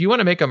if you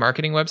want to make a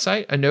marketing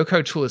website, a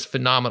no-code tool is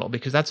phenomenal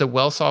because that's a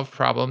well-solved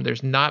problem.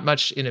 There's not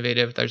much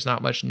innovative. There's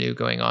not much new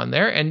going on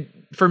there. And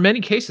for many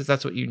cases,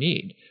 that's what you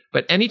need.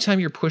 But anytime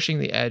you're pushing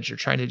the edge or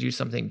trying to do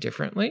something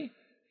differently,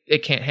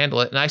 it can't handle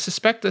it. And I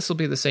suspect this will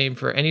be the same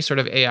for any sort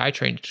of AI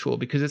trained tool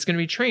because it's going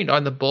to be trained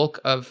on the bulk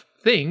of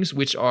things,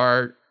 which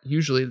are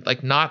usually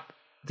like not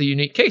the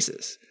unique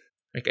cases.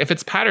 Like if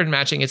it's pattern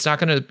matching, it's not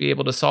going to be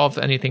able to solve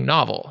anything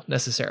novel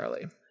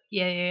necessarily.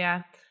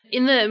 Yeah.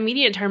 In the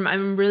immediate term,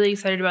 I'm really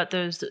excited about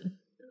those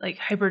like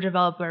hyper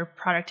developer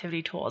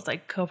productivity tools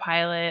like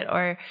Copilot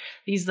or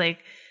these like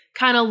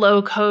kind of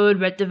low code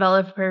but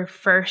developer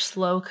first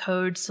low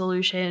code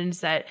solutions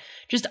that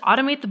just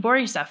automate the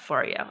boring stuff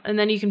for you. And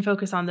then you can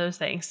focus on those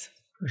things.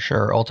 For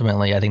sure.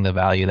 Ultimately, I think the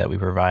value that we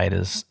provide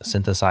is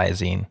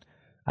synthesizing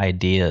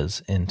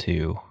ideas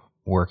into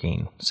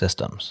working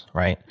systems,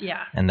 right?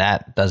 Yeah. And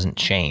that doesn't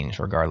change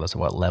regardless of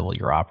what level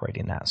you're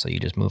operating at. So you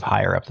just move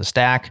higher up the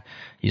stack,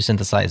 you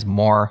synthesize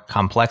more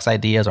complex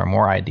ideas or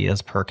more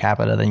ideas per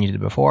capita than you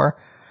did before,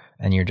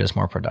 and you're just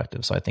more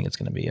productive. So I think it's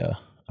going to be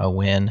a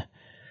win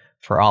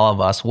for all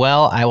of us.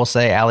 Well, I will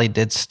say Allie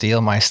did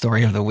steal my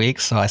story of the week,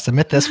 so I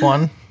submit this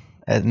one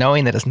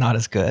knowing that it's not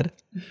as good,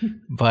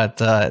 but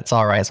it's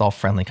all right. It's all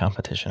friendly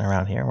competition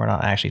around here. We're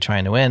not actually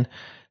trying to win.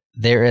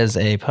 There is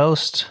a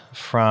post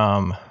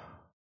from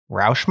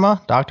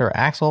Rauschma, Dr.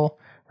 Axel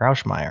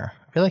Rauschmeyer.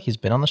 I feel like he's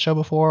been on the show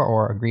before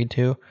or agreed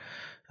to.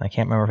 I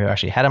can't remember if we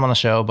actually had him on the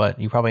show, but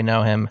you probably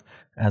know him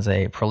as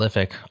a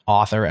prolific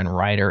author and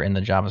writer in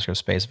the JavaScript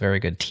space, very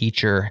good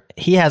teacher.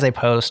 He has a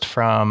post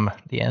from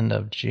the end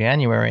of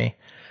January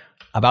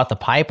about the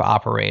pipe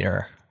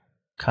operator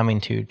coming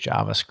to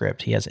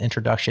JavaScript. He has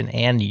introduction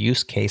and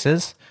use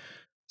cases.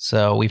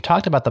 So we've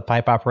talked about the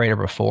pipe operator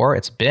before.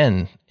 It's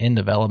been in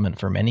development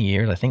for many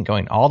years. I think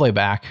going all the way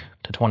back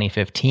to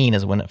 2015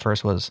 is when it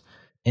first was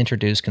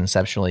introduced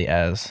conceptually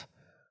as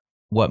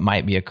what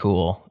might be a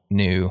cool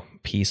new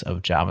piece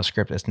of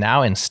JavaScript. It's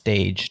now in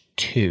stage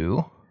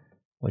 2,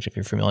 which if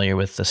you're familiar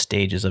with the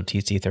stages of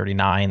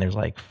TC39, there's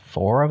like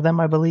 4 of them,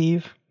 I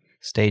believe.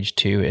 Stage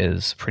 2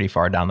 is pretty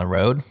far down the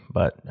road,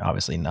 but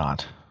obviously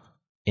not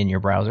in your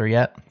browser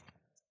yet.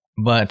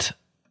 But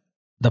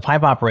the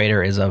pipe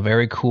operator is a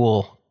very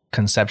cool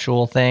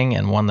conceptual thing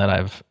and one that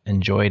I've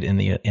enjoyed in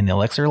the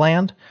Elixir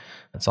land.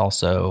 It's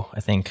also,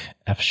 I think,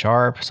 F#,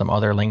 some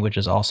other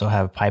languages also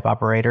have pipe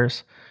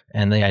operators.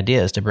 And the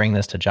idea is to bring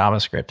this to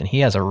JavaScript. And he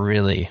has a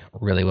really,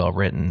 really well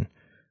written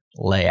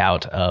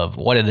layout of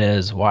what it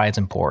is, why it's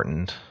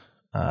important,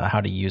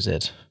 how to use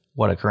it,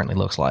 what it currently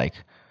looks like,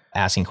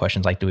 asking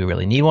questions like, do we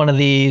really need one of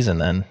these? And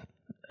then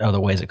other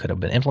ways it could have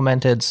been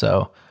implemented.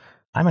 So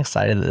I'm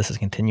excited that this is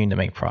continuing to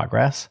make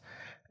progress.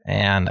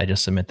 And I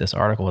just submit this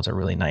article. It's a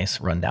really nice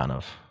rundown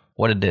of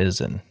what it is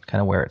and kind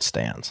of where it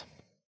stands.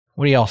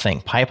 What do y'all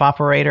think? Pipe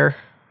operator?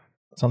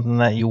 Something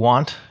that you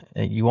want?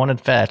 You wanted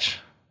fetch.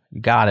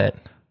 You got it.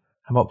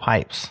 How about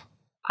pipes?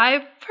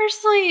 I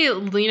personally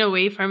lean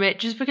away from it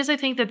just because I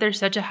think that there's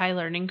such a high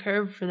learning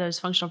curve for those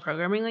functional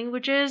programming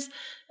languages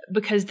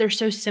because they're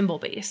so symbol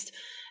based.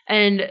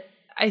 And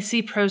I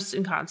see pros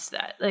and cons to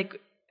that. Like,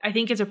 I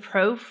think it's a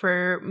pro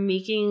for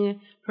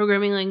making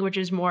programming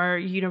languages more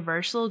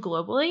universal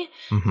globally,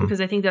 because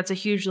I think that's a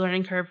huge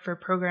learning curve for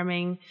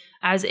programming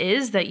as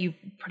is, that you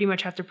pretty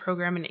much have to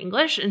program in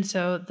English. And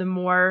so the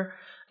more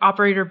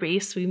operator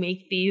based we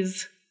make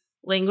these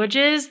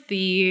languages,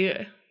 the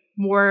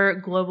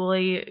more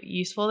globally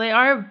useful they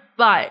are.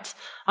 But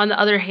on the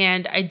other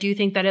hand, I do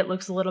think that it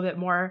looks a little bit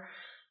more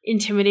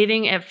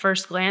intimidating at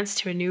first glance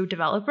to a new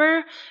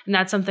developer. And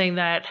that's something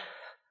that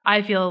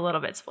I feel a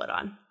little bit split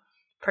on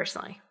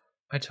personally.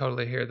 I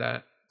totally hear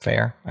that.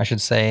 Fair. I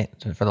should say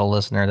for the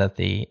listener that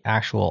the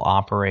actual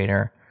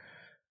operator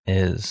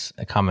is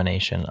a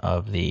combination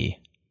of the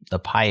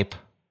pipe,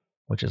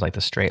 which is like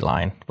the straight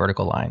line,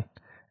 vertical line,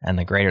 and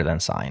the greater than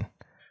sign,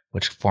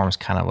 which forms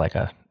kind of like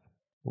a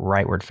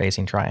rightward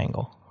facing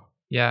triangle.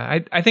 Yeah,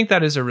 I think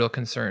that is a real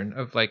concern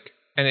of like,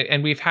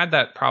 and we've had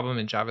that problem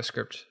in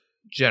JavaScript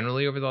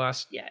generally over the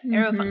last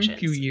arrow functions.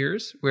 few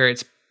years, where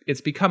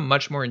it's become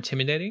much more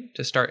intimidating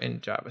to start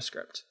in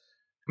JavaScript.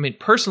 I mean,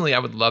 personally, I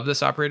would love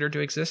this operator to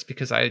exist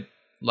because I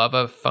love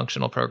a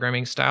functional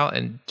programming style,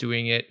 and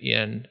doing it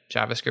in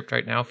JavaScript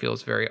right now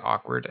feels very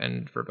awkward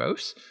and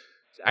verbose.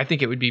 I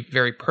think it would be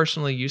very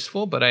personally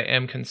useful, but I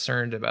am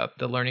concerned about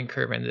the learning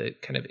curve and the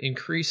kind of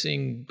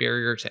increasing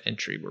barrier to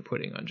entry we're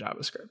putting on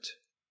JavaScript.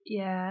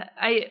 Yeah,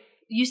 I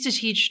used to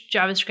teach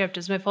JavaScript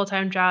as my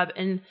full-time job,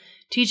 and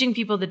teaching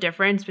people the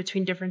difference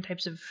between different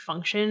types of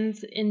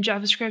functions in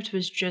JavaScript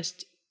was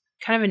just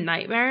kind of a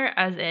nightmare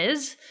as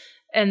is.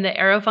 And the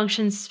arrow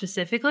functions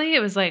specifically,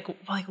 it was like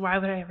why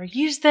would I ever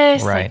use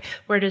this? Right. Like,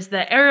 where does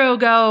the arrow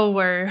go?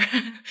 Where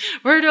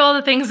do all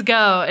the things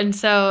go? And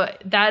so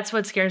that's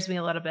what scares me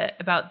a little bit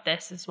about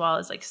this, as well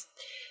as like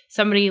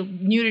somebody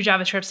new to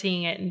JavaScript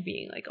seeing it and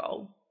being like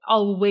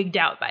all wigged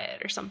out by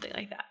it or something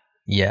like that.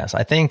 Yes,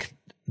 I think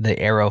the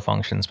arrow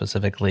function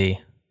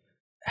specifically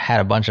had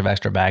a bunch of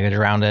extra baggage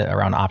around it,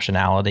 around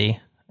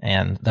optionality.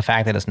 And the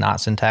fact that it's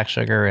not syntax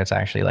sugar, it's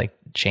actually like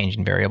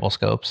changing variable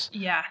scopes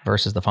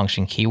versus the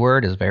function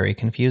keyword is very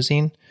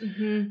confusing.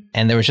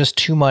 And there was just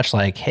too much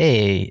like,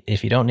 hey,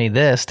 if you don't need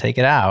this, take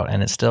it out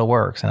and it still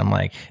works. And I'm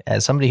like,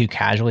 as somebody who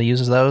casually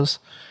uses those,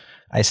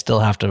 I still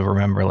have to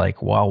remember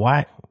like, well,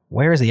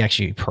 where is the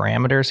actually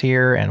parameters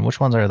here? And which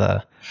ones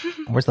are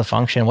where's the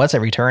function? What's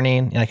it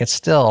returning? Like, it's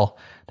still,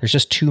 there's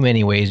just too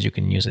many ways you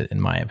can use it,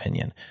 in my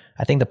opinion.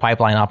 I think the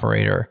pipeline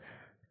operator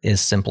is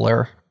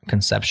simpler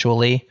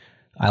conceptually.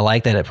 I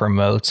like that it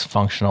promotes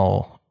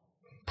functional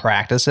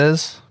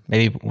practices,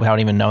 maybe without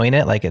even knowing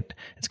it. Like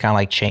it's kind of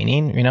like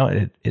chaining,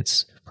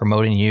 it's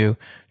promoting you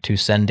to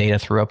send data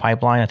through a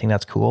pipeline. I think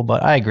that's cool,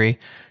 but I agree.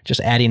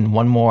 Just adding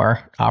one more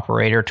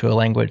operator to a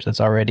language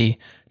that's already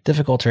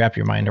difficult to wrap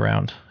your mind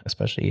around,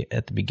 especially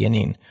at the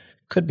beginning,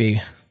 could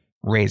be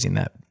raising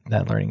that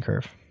learning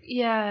curve.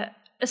 Yeah,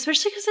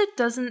 especially because it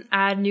doesn't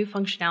add new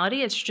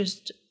functionality. It's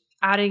just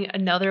adding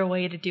another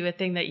way to do a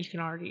thing that you can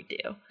already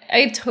do.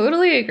 I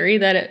totally agree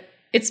that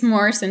it's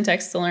more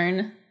syntax to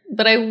learn,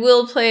 but I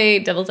will play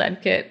devil's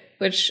advocate,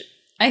 which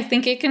I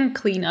think it can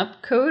clean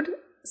up code.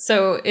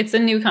 So it's a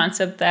new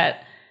concept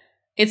that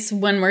it's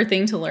one more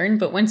thing to learn,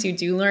 but once you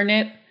do learn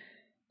it,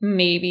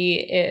 maybe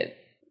it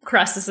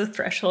crosses the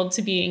threshold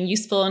to being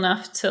useful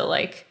enough to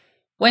like,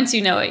 once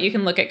you know it, you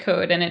can look at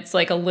code and it's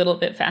like a little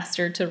bit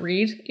faster to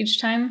read each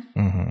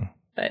time.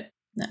 But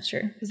not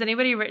sure. Has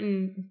anybody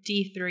written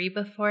D3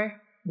 before?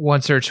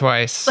 Once or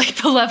twice. Like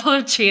the level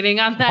of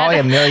chaining on that? Probably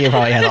Amelia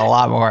probably has a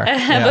lot more. I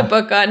have a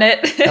book on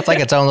it. That's like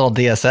its own little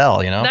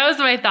DSL, That was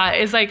my thought.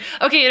 It's like,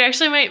 okay, it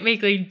actually might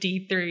make like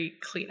D3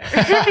 cleaner.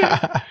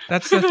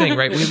 That's the thing,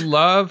 right?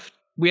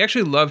 We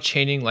actually love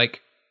chaining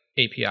like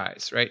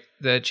APIs, right?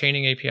 The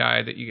chaining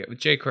API that you get with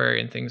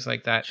jQuery and things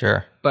like that.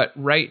 Sure. But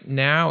right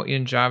now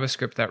in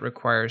JavaScript, that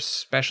requires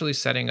specially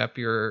setting up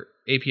your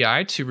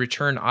API to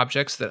return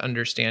objects that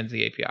understand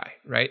the API,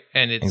 right?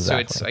 And so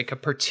it's like a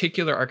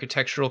particular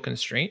architectural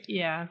constraint.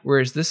 Yeah.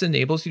 Whereas this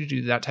enables you to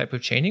do that type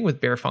of chaining with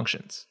bare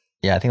functions.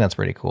 Yeah, I think that's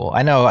pretty cool.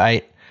 I know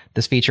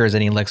this feature is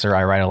in Elixir.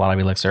 I write a lot of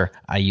Elixir.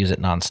 I use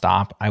it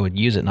nonstop. I would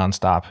use it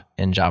nonstop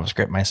in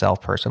JavaScript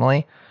myself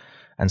personally.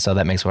 And so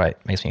that makes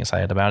me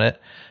excited about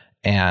it.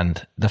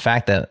 And the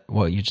fact that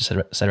what you just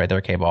said right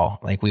there, K-Ball,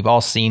 like we've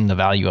all seen the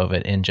value of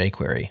it in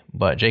jQuery,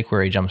 but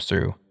jQuery jumps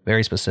through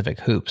very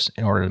specific hoops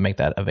in order to make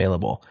that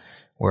available.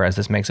 Whereas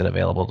this makes it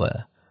available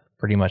to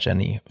pretty much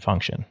any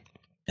function.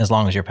 as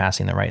long as you're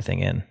passing the right thing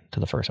in to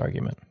the first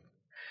argument.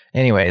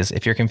 Anyways,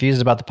 if you're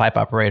confused about the pipe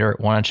operator,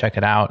 want to check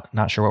it out,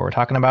 not sure what we're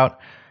talking about,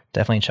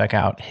 definitely check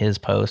out his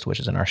post, which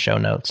is in our show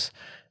notes.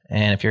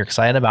 And if you're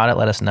excited about it,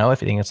 let us know.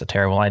 If you think it's a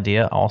terrible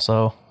idea,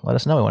 also let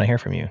us know. We want to hear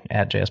from you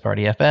at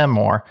JSPartyFM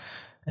or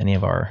any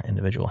of our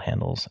individual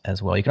handles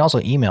as well. You can also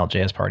email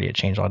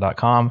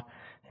jsparty@changelog.com.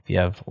 If you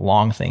have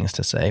long things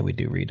to say, we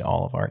do read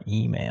all of our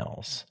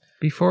emails.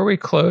 Before we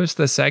close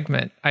the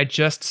segment, I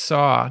just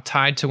saw,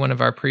 tied to one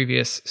of our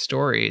previous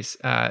stories,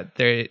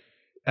 the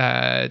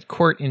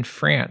court in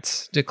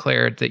France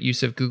declared that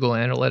use of Google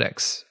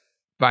Analytics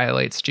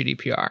violates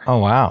GDPR. Oh,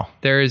 wow.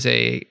 There is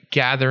a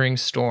gathering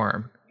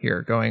storm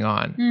here going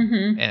on,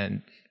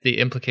 and the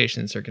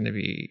implications are going to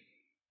be,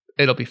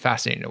 it'll be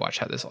fascinating to watch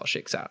how this all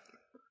shakes out.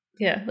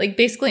 Yeah, like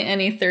basically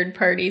any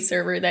third-party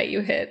server that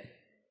you hit.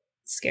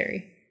 It's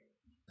scary,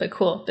 but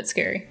cool, but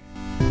scary.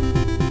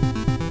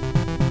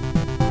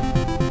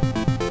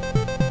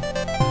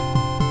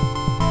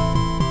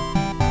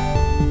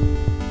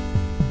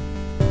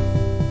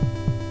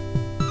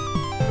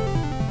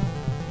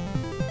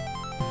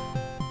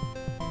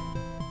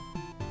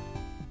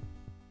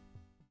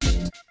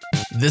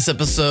 This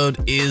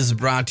episode is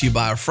brought to you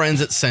by our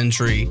friends at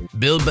Sentry.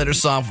 Build better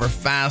software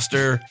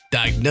faster,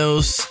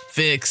 diagnose,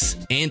 fix,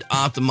 and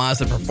optimize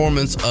the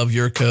performance of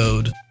your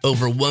code.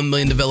 Over 1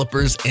 million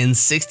developers and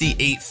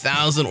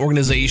 68,000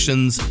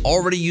 organizations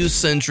already use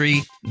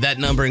Sentry. That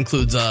number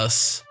includes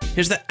us.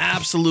 Here's the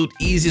absolute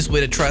easiest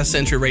way to try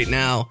Sentry right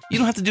now. You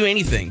don't have to do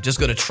anything. Just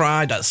go to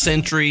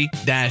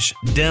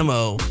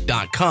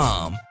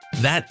try.sentry-demo.com.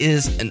 That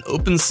is an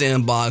open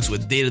sandbox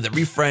with data that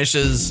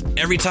refreshes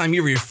every time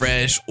you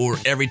refresh or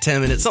every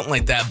 10 minutes, something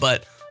like that.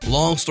 But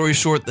long story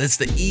short, that's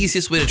the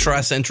easiest way to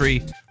try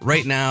Sentry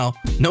right now.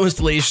 No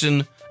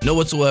installation, no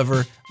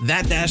whatsoever.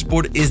 That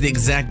dashboard is the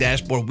exact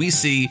dashboard we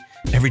see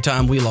every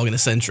time we log into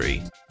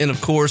Sentry. And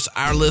of course,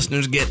 our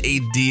listeners get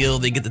a deal.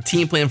 They get the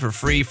team plan for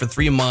free for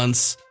 3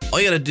 months. All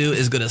you gotta do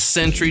is go to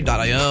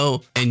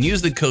sentry.io and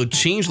use the code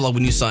changelog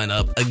when you sign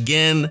up.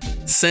 Again,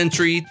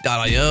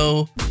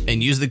 sentry.io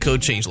and use the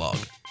code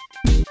changelog.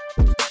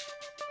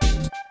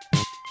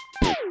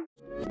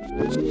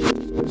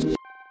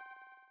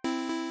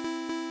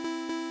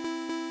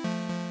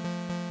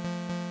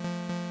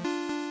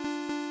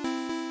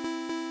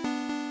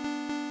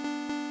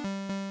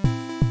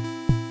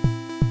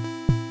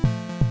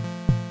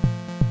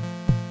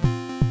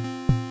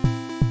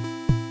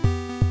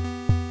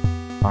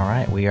 All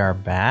right, we are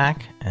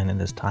back, and it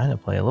is time to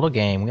play a little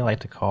game we like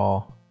to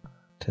call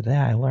Today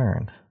I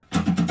Learned.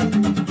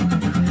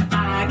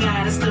 I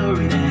got a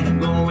story that I'm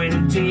going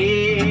to tell.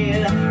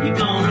 You're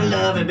gonna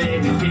love it,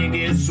 baby, think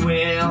it's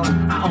swell.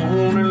 I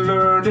only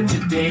learned it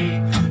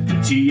today.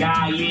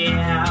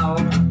 T-I-L.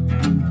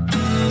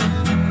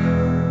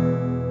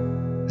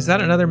 Is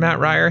that another Matt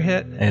Ryer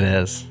hit? It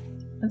is.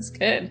 That's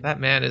good. That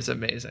man is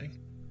amazing.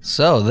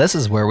 So this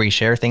is where we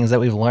share things that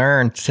we've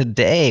learned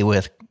today,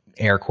 with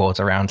air quotes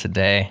around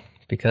today,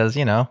 because,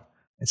 you know,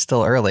 it's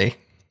still early.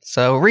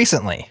 So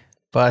recently.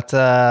 But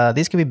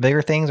these could be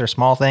bigger things or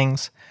small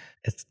things.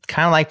 It's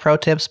kind of like pro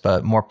tips,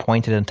 but more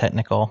pointed and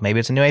technical. Maybe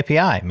it's a new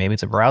API. Maybe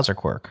it's a browser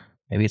quirk.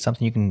 Maybe it's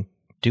something you can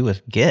do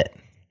with Git.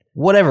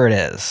 Whatever it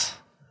is,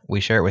 we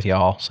share it with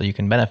y'all so you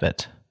can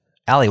benefit.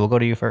 Allie, we'll go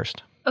to you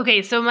first.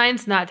 Okay, so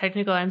mine's not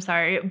technical, I'm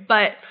sorry,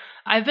 but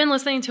I've been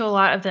listening to a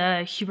lot of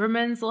the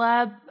Huberman's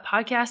Lab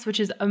podcast,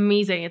 which is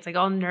amazing. It's like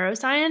all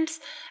neuroscience.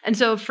 And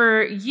so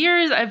for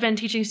years, I've been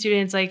teaching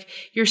students, like,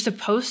 you're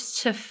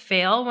supposed to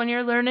fail when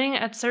you're learning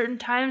at certain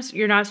times.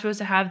 You're not supposed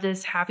to have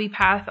this happy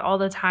path all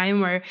the time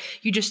where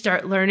you just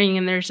start learning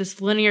and there's this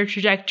linear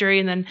trajectory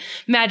and then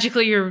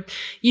magically you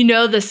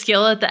know the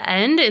skill at the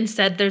end.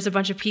 Instead, there's a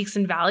bunch of peaks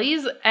and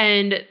valleys,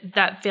 and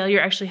that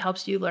failure actually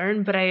helps you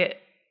learn. But I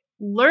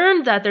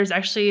learned that there's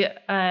actually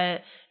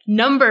a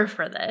number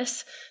for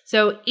this.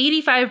 So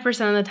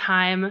 85% of the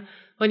time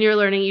when you're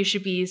learning, you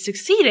should be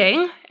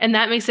succeeding. And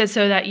that makes it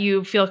so that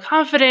you feel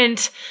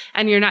confident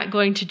and you're not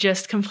going to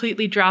just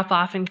completely drop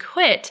off and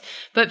quit.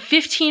 But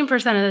 15%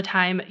 of the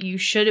time, you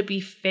should be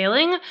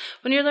failing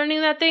when you're learning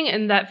that thing.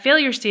 And that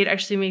failure state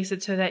actually makes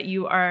it so that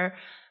you are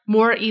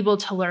more able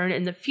to learn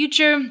in the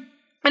future. And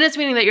it's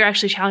meaning that you're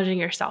actually challenging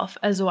yourself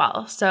as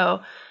well.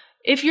 So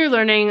if you're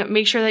learning,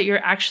 make sure that you're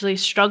actually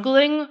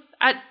struggling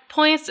at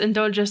points and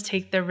don't just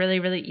take the really,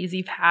 really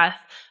easy path.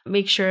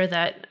 Make sure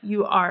that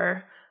you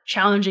are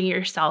challenging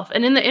yourself.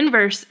 And in the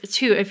inverse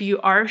too, if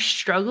you are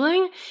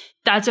struggling,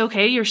 that's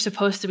okay. You're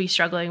supposed to be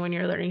struggling when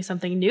you're learning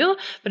something new.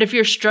 But if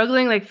you're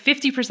struggling like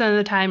 50% of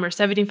the time or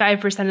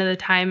 75% of the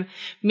time,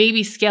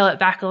 maybe scale it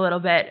back a little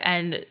bit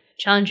and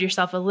challenge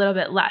yourself a little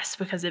bit less,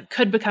 because it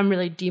could become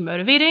really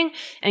demotivating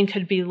and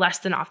could be less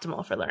than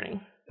optimal for learning.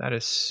 That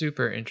is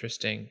super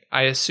interesting.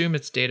 I assume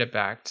it's data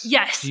backed.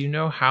 Yes. Do you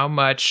know how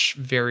much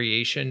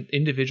variation,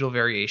 individual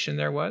variation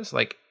there was?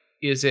 Like,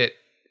 is it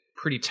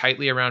pretty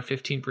tightly around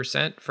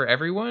 15% for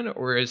everyone?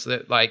 Or is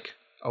it like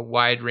a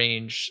wide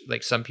range?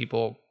 Like, some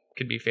people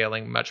could be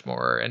failing much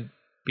more and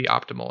be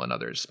optimal and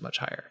others much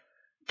higher?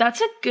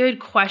 That's a good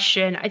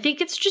question. I think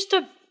it's just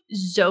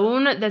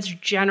zone that's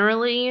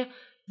generally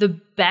the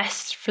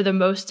best for the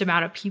most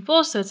amount of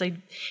people. So it's like,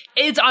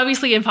 it's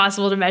obviously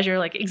impossible to measure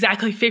like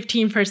exactly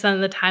 15%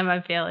 of the time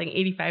I'm failing,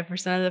 85% of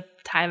the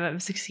time I'm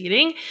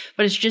succeeding,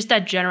 but it's just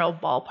that general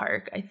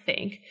ballpark, I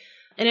think.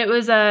 And it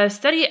was a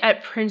study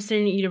at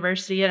Princeton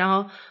University, and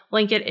I'll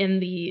link it in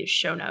the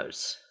show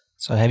notes.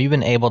 So have you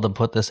been able to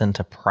put this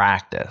into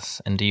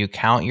practice? And do you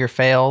count your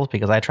fails?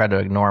 Because I try to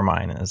ignore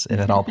mine, if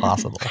at all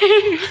possible.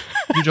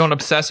 You don't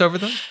obsess over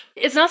them?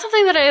 It's not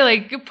something that I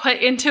like put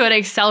into an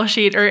Excel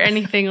sheet or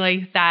anything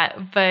like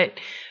that, but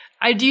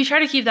I do try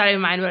to keep that in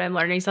mind when I'm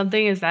learning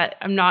something, is that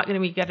I'm not going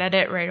to be good at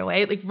it right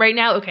away. Like right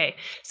now, okay,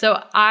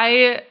 so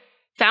I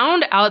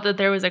found out that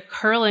there was a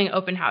curling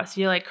open house,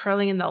 like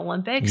curling in the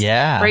Olympics,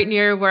 right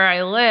near where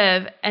I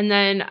live. And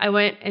then I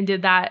went and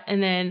did that.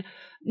 And then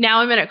now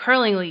I'm in a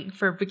curling league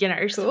for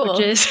beginners,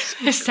 which is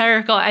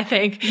hysterical, I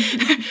think.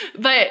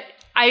 But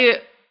I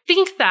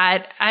think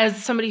that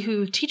as somebody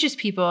who teaches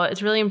people,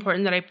 it's really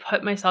important that I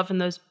put myself in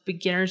those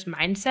beginners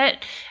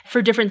mindset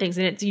for different things.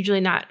 And it's usually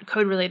not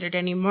code related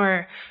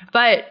anymore,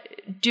 but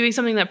doing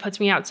something that puts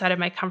me outside of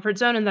my comfort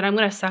zone and that I'm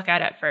going to suck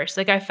at first.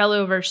 Like I fell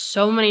over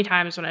so many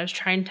times when I was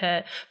trying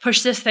to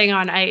push this thing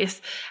on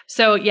ice.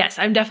 So yes,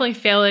 I'm definitely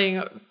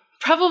failing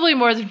probably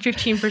more than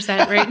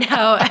 15% right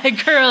now at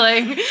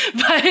curling,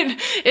 but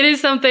it is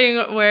something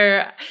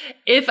where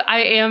if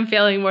I am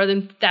failing more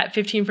than that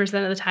 15%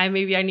 of the time,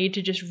 maybe I need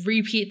to just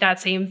repeat that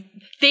same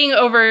thing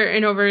over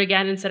and over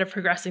again instead of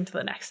progressing to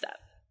the next step.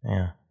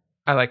 Yeah.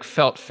 I like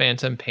felt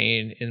phantom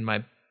pain in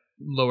my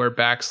lower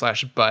back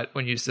 / butt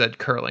when you said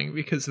curling,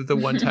 because of the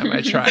one time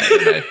I tried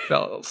and I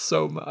felt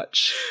so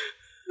much.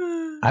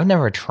 I've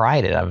never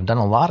tried it. I've done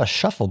a lot of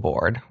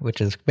shuffleboard,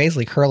 which is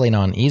basically curling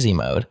on easy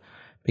mode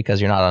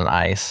because you're not on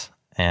ice.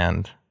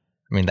 And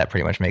I mean, that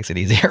pretty much makes it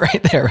easier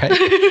right there, right?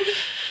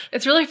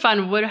 It's really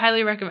fun. Would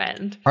highly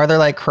recommend. Are there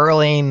like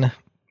curling,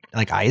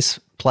 like ice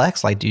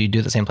plex? Like, do you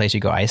do the same place you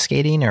go ice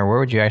skating, or where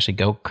would you actually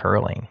go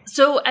curling?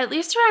 So at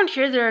least around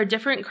here, there are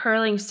different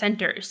curling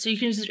centers. So you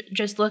can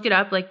just look it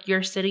up, like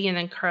your city and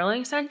then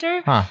curling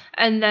center.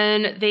 And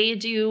then they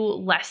do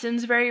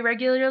lessons very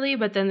regularly,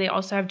 but then they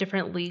also have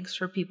different leagues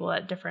for people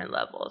at different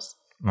levels.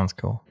 That's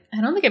cool.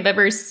 I don't think I've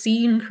ever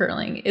seen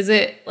curling. Is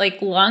it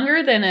like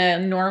longer than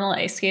a normal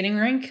ice skating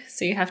rink?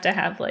 So you have to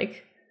have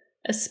like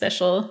a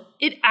special...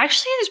 It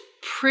actually is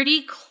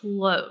pretty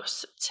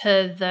close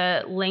to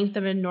the length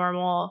of a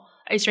normal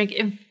ice rink.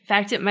 In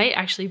fact, it might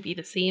actually be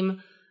the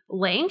same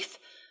length,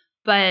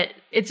 but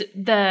it's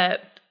the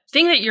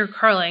thing that you're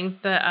curling,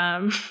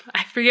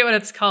 I forget what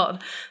it's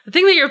called. The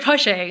thing that you're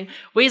pushing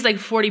weighs like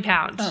 40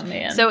 pounds. Oh,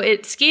 man. So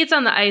it skates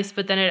on the ice,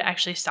 but then it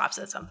actually stops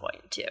at some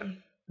point too.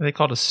 Are they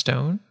called a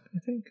stone, I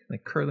think?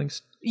 Like curling?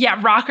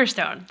 Yeah, rocker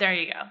stone. There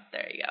you go.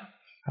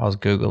 I was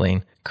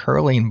Googling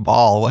curling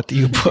ball. What do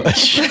you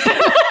push?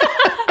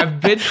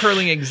 I've been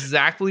curling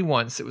exactly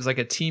once. It was like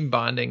a team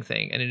bonding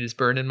thing, and it is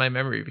burned in my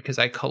memory because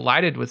I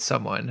collided with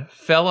someone,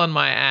 fell on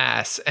my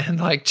ass, and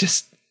like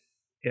just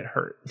it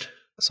hurt.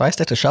 So I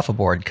stick to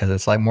shuffleboard because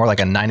it's like more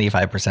like a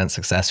 95%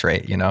 success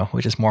rate,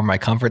 which is more my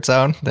comfort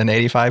zone than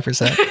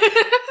 85%.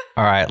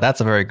 All right, that's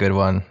a very good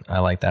one. I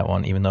like that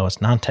one. Even though it's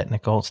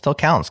non-technical, it still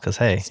counts because,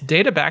 hey. It's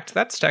data backed.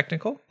 That's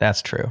technical.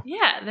 That's true.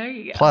 Yeah, there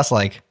you go. Plus,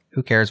 like,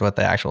 who cares what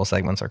the actual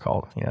segments are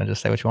called?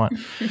 Just say what you want.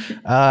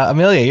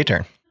 Amelia, your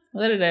turn.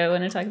 What did I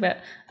want to talk about?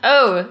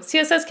 Oh,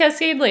 CSS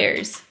Cascade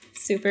layers.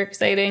 Super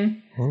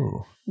exciting.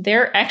 Ooh.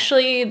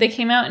 They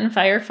came out in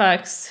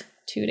Firefox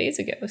 2 days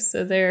ago.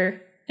 So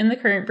they're in the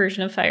current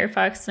version of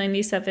Firefox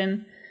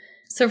 97.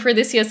 So for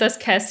the CSS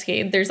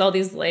Cascade, there's all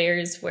these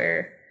layers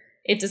where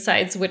it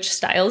decides which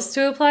styles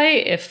to apply.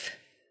 If,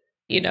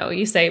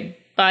 you say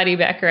body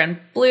background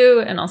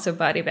blue and also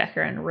body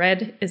background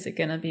red, is it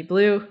going to be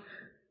blue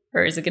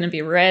or is it going to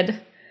be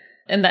red?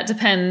 And that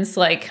depends,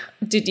 like,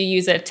 did you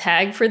use a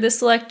tag for the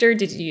selector?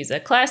 Did you use a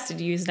class? Did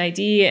you use an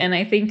ID? And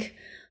I think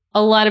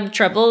a lot of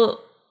trouble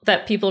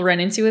that people run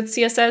into with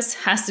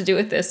CSS has to do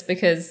with this,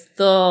 because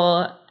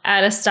they'll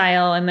add a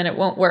style and then it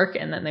won't work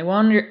and then they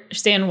won't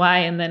understand why.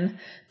 And then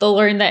they'll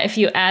learn that if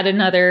you add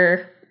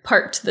another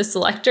part to the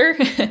selector,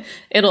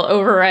 it'll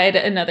override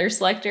another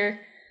selector.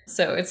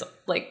 So it's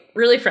like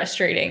really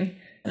frustrating.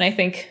 And I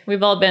think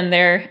we've all been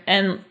there.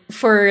 And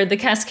for the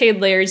Cascade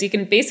layers, you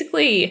can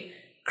basically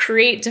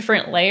create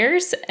different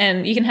layers,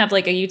 and you can have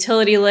like a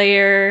utility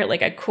layer,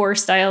 like a core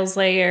styles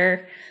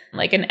layer,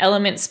 like an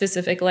element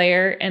specific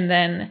layer. And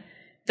then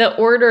the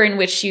order in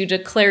which you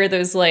declare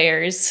those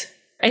layers,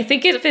 I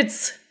think if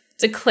it's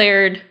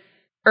declared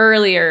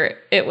earlier,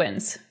 it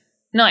wins.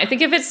 No, I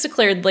think if it's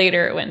declared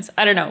later, it wins.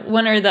 I don't know,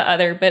 one or the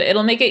other, but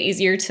it'll make it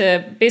easier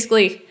to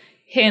basically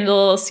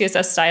handle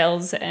CSS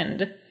styles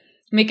and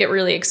make it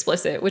really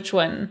explicit which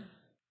one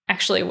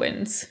actually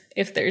wins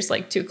if there's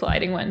like two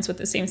colliding ones with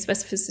the same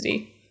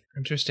specificity.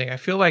 Interesting. I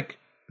feel like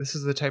this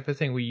is the type of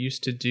thing we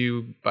used to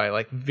do by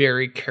like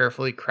very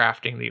carefully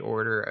crafting the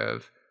order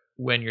of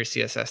when your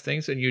CSS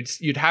things, and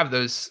you'd have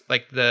those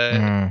like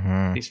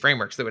these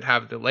frameworks that would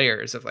have the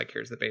layers of like,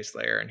 here's the base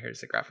layer and here's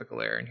the graphical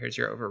layer and here's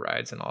your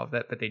overrides and all of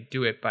that, but they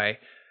do it by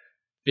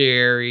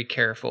very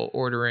careful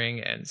ordering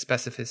and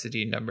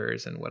specificity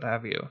numbers and what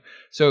have you.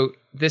 So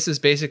this is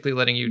basically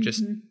letting you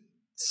just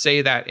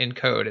say that in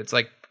code. It's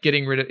like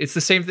getting rid of, it's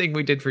the same thing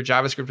we did for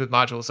JavaScript with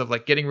modules of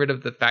like getting rid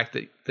of the fact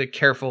that the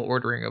careful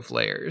ordering of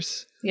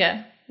layers.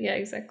 Yeah,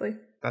 exactly.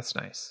 That's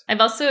nice.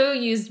 I've also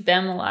used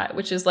BEM a lot,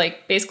 which is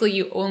like basically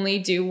you only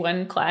do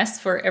one class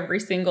for every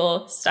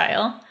single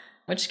style,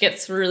 which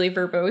gets really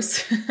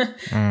verbose.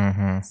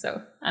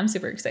 So I'm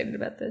super excited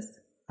about this.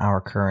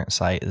 Our current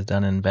site is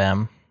done in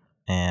BEM,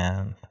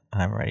 and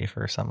I'm ready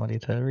for somebody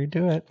to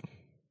redo it.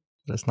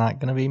 But it's not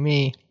going to be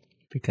me,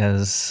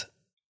 because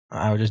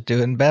I would just do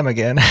it in BEM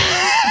again.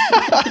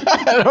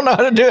 I don't know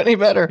how to do it any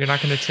better. You're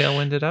not going to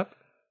tailwind it up?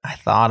 I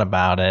thought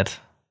about it.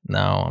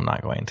 No, I'm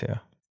not going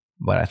to.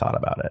 But I thought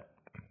about it.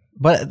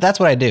 But that's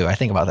what I do. I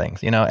think about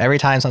things. You know, every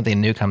time something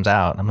new comes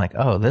out, I'm like,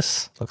 oh,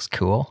 this looks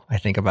cool. I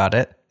think about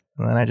it.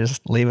 And then I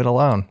just leave it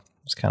alone.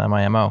 It's kind of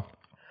my MO.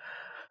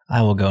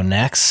 I will go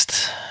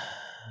next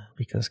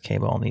because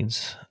K-Ball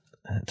needs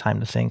time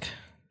to think.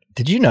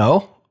 Did you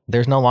know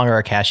there's no longer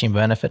a caching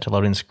benefit to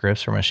loading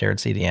scripts from a shared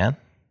CDN?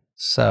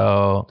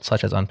 So,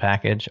 such as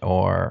Unpackage,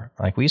 or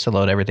like we used to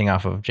load everything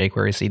off of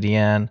jQuery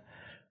CDN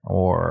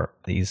or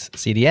these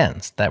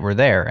CDNs that were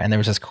there. And there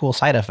was this cool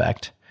side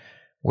effect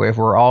where if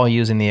we're all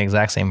using the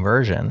exact same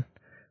version,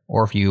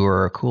 or if you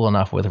were cool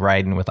enough with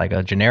writing with like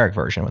a generic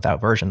version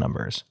without version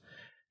numbers,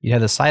 you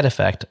have the side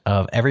effect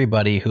of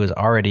everybody who has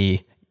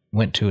already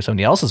went to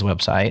somebody else's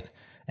website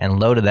and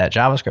loaded that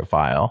JavaScript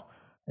file,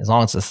 as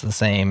long as it's the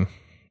same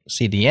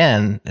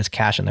CDN, it's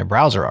cached in their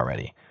browser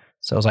already.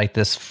 So it's like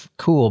this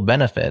cool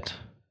benefit,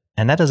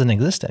 and that doesn't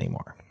exist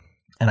anymore.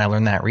 And I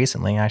learned that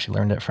recently. I actually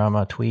learned it from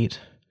a tweet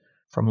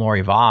from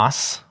Lori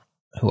Voss,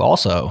 who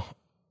also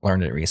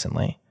learned it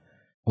recently,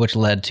 which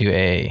led to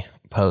a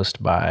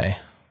post by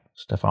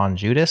Stefan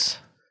Judas.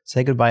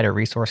 Say goodbye to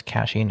resource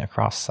caching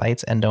across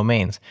sites and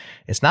domains.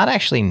 It's not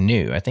actually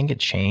new. I think it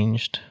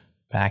changed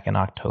back in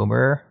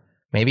October,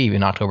 maybe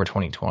even October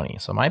 2020.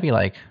 So it might be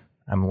like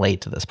I'm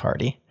late to this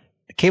party.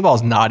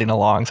 K-Ball's nodding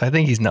along, so I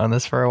think he's known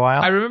this for a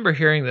while. I remember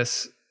hearing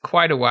this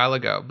quite a while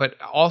ago, but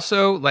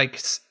also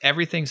like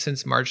everything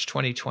since March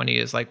 2020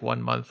 is like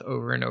 1 month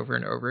over and over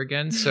and over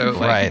again. So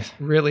like,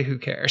 really, who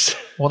cares?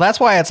 Well, that's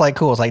why it's like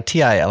cool. It's like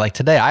TI. Like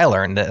today, I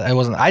learned it.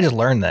 I just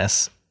learned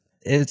this.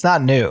 It's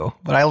not new,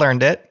 but I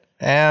learned it,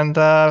 and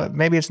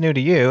maybe it's new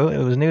to you.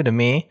 It was new to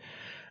me.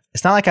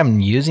 It's not like I'm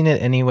using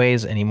it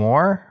anyways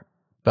anymore,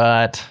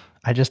 but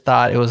I just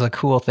thought it was a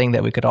cool thing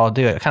that we could all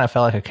do. It kind of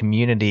felt like a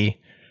community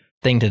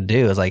thing to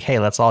do. It's like, hey,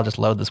 let's all just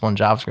load this one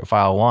JavaScript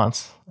file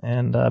once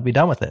and be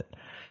done with it.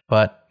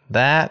 But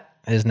that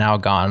is now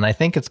gone. And I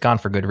think it's gone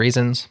for good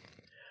reasons.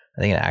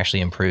 I think it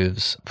actually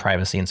improves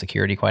privacy and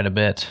security quite a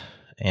bit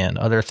and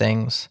other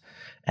things.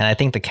 And I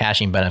think the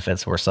caching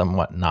benefits were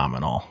somewhat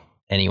nominal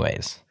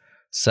anyways.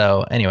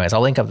 So anyways, I'll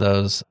link up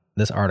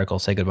this article,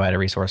 Say Goodbye to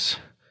Resource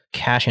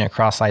Caching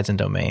Across Sites and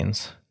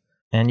Domains.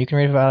 And you can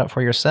read about it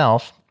for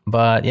yourself.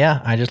 But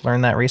yeah, I just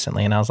learned that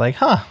recently and I was like,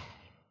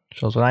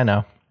 shows what I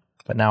know.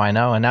 But now I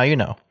know, and now you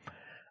know.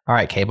 All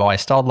right, K-Ball, I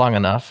stalled long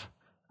enough.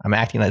 I'm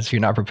acting as if you're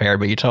not prepared,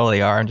 but you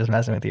totally are. I'm just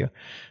messing with you.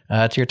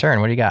 It's your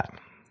turn. What do you got?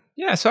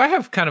 Yeah, so I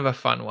have kind of a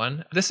fun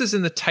one. This is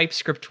in the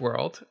TypeScript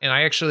world. And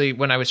I actually,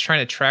 when I was trying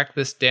to track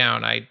this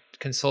down, I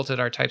consulted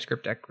our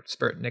TypeScript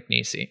expert, Nick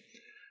Nisi.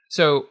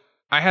 So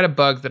I had a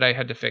bug that I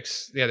had to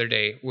fix the other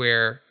day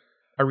where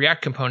a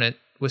React component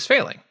was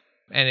failing.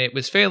 And it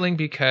was failing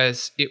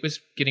because it was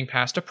getting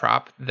past a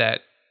prop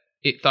that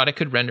it thought it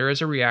could render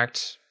as a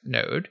React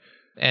node.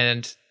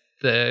 And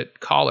the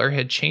caller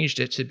had changed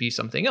it to be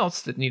something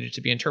else that needed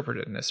to be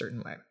interpreted in a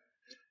certain way.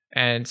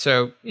 And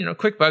so,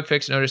 quick bug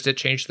fix, noticed it,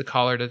 changed the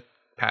caller to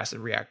pass a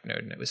React node,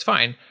 and it was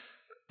fine.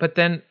 But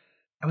then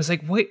I was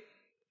like, wait,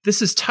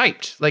 this is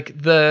typed.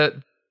 Like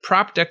the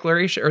prop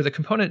declaration or the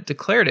component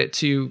declared it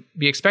to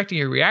be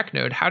expecting a React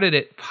node. How did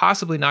it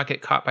possibly not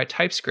get caught by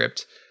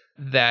TypeScript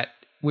that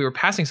we were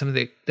passing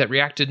something that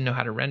React didn't know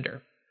how to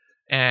render?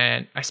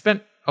 And I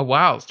spent a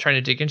while trying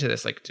to dig into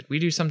this. Like, did we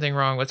do something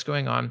wrong? What's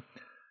going on?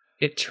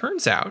 It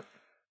turns out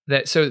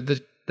that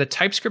the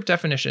TypeScript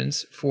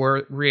definitions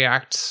for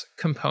React's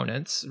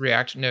components,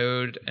 React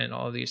node, and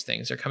all of these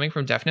things are coming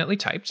from definitely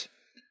typed.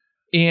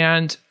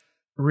 And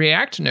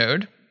React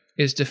node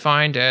is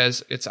defined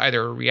as it's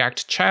either a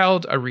React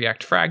child, a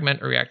React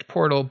fragment, a React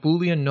portal,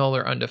 Boolean, null,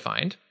 or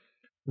undefined.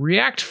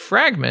 React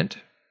fragment,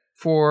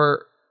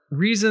 for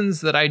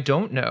reasons that I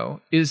don't know,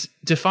 is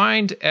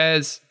defined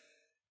as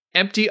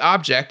empty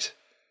object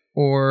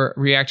or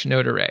React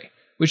node array,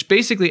 which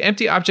basically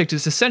empty object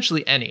is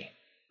essentially any,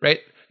 right?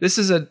 This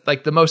is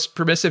the most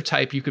permissive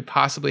type you could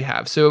possibly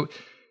have. So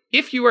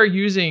if you are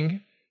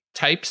using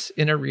types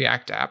in a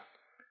React app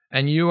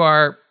and you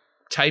are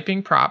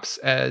typing props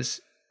as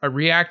a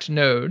React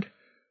node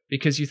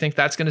because you think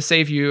that's going to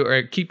save you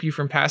or keep you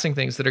from passing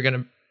things that are going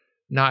to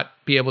not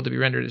be able to be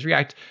rendered as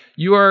React,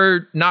 you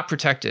are not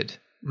protected.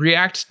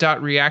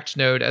 React.React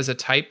node as a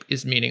type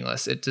is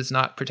meaningless. It does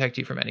not protect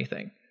you from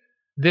anything.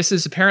 This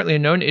is apparently a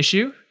known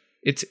issue.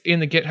 It's in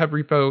the GitHub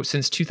repo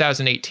since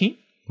 2018.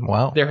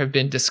 Wow. There have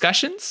been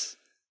discussions.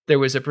 There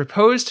was a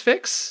proposed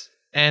fix,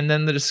 and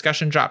then the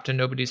discussion dropped and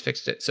nobody's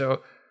fixed it.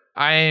 So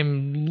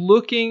I'm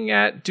looking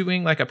at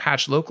doing like a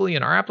patch locally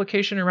in our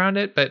application around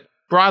it. But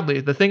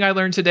broadly, the thing I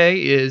learned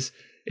today is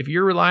if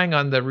you're relying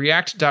on the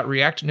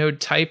React.React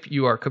node type,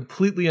 you are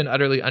completely and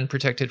utterly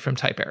unprotected from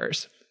type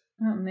errors.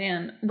 Oh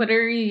man, what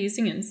are you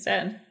using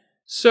instead?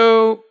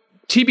 So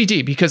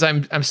TBD, because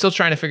I'm still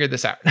trying to figure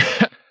this out.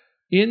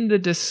 In the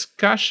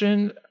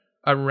discussion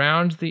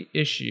around the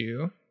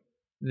issue,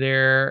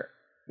 there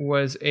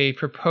was a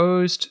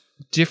proposed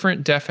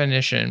different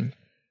definition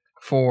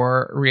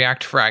for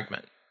React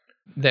fragment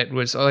that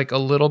was like a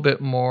little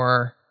bit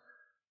more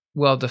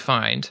well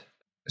defined.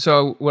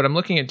 So what I'm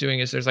looking at doing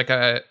is there's like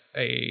a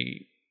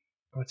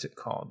what's it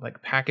called?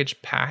 Like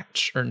package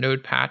patch or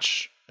node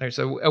patch. There's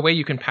a way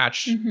you can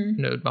patch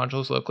node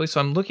modules locally.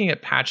 So I'm looking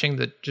at patching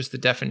just the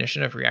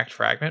definition of React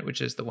fragment, which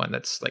is the one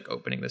that's like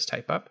opening this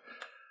type up.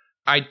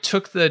 I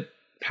took the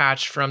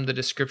patch from the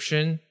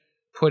description,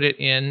 put it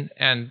in,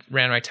 and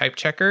ran my type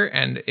checker,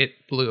 and it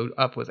blew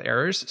up with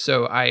errors.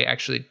 So I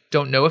actually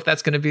don't know if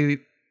that's going to be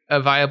a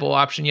viable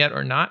option yet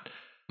or not.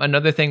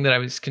 Another thing that I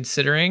was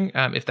considering,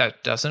 if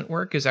that doesn't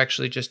work, is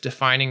actually just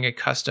defining a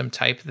custom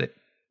type that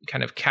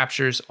kind of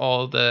captures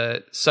all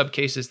the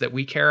subcases that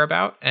we care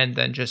about and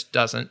then just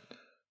doesn't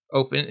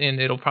open, and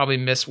it'll probably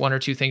miss one or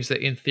two things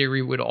that in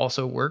theory would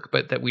also work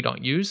but that we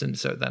don't use, and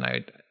so then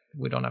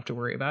we don't have to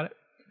worry about it.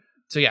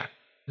 So yeah,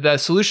 the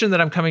solution that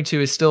I'm coming to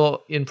is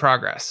still in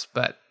progress,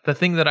 but the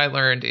thing that I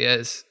learned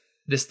is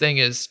this thing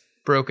is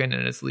broken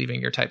and it's leaving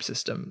your type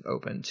system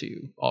open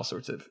to all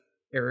sorts of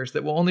errors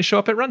that will only show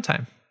up at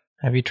runtime.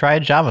 Have you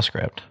tried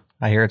JavaScript?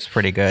 I hear it's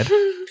pretty good.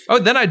 Oh,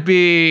 then I'd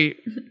be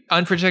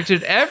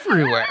unprotected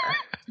everywhere.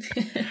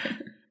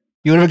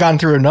 You would have gone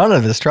through none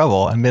of this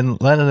trouble and been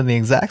landed in the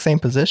exact same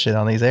position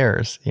on these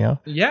errors, you know?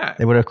 Yeah.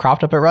 They would have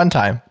cropped up at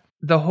runtime.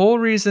 The whole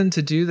reason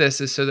to do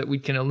this is so that we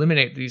can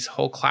eliminate these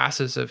whole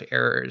classes of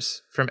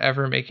errors from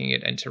ever making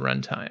it into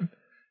runtime.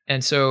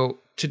 And so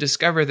to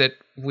discover that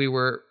we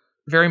were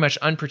very much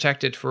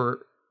unprotected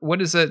for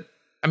what is it?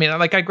 I mean,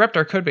 like I grepped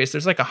our code base.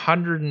 There's like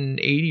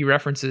 180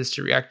 references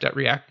to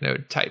React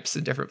node types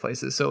in different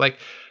places. So like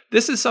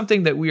this is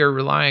something that we are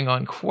relying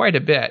on quite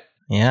a bit.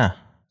 Yeah.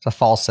 It's a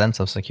false sense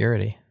of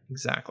security.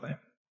 Exactly.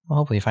 Well,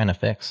 hopefully you find a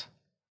fix.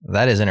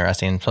 That is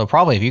interesting. So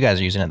probably if you guys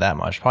are using it that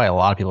much, probably a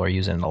lot of people are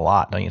using it a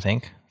lot, don't you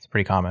think? It's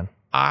pretty common.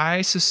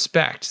 I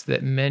suspect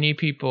that many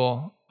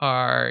people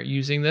are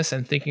using this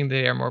and thinking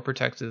they are more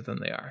protected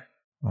than they are.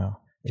 Well,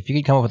 if you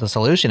could come up with a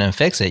solution and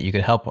fix it, you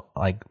could help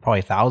like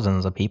probably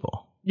thousands of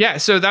people. Yeah,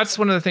 so that's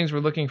one of the things we're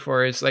looking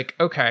for is like,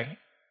 okay,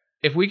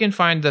 if we can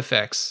find the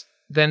fix,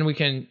 then we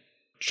can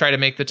try to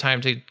make the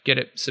time to get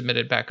it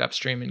submitted back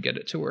upstream and get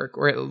it to work,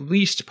 or at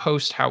least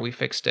post how we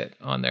fixed it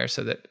on there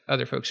so that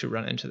other folks who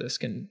run into this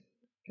can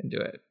do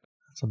it.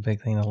 That's a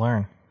big thing to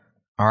learn.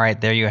 All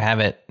right, there you have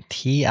it.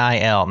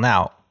 TIL.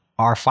 Now,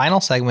 our final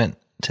segment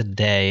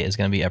today is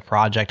going to be a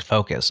project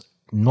focus.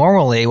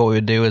 Normally, what we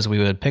would do is we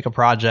would pick a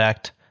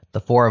project, the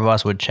four of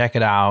us would check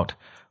it out,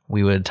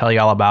 we would tell you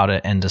all about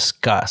it and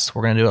discuss.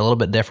 We're going to do it a little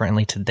bit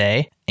differently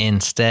today.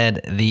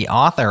 Instead, the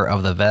author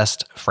of the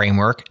VEST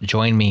framework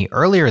joined me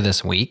earlier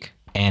this week,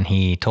 and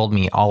he told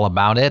me all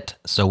about it.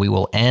 So we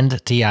will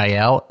end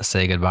TIL,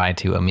 say goodbye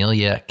to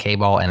Amelia,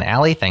 K-Ball, and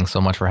Allie. Thanks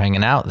so much for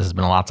hanging out. This has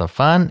been lots of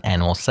fun,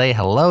 and we'll say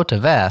hello to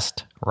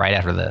VEST right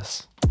after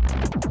this.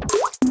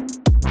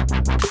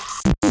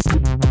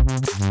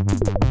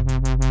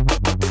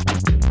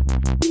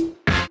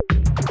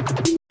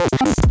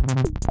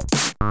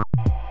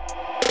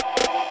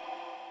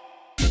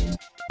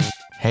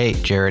 Hey,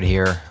 Jared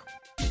here.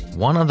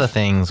 One of the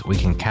things we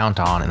can count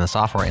on in the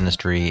software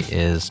industry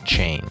is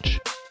change.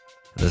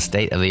 The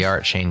state of the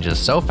art changes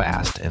so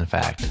fast, in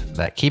fact,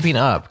 that keeping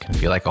up can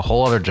feel like a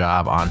whole other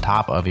job on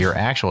top of your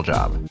actual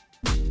job.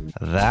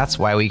 That's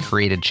why we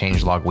created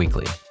Changelog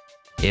Weekly.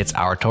 It's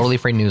our totally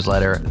free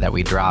newsletter that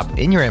we drop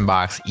in your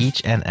inbox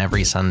each and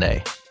every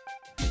Sunday.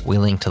 We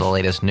link to the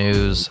latest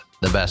news,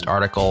 the best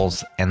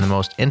articles, and the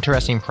most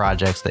interesting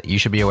projects that you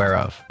should be aware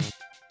of.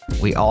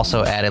 We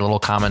also add a little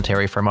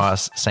commentary from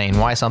us saying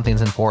why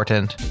something's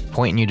important,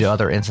 pointing you to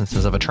other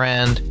instances of a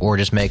trend, or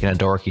just making a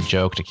dorky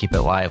joke to keep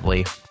it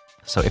lively.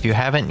 So if you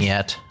haven't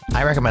yet,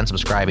 I recommend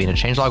subscribing to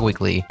Changelog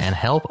Weekly and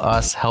help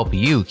us help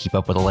you keep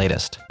up with the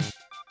latest.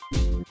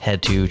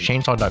 Head to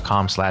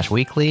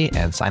changelog.com/weekly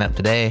and sign up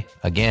today.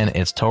 Again,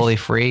 it's totally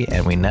free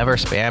and we never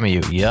spam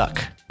you.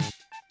 Yuck.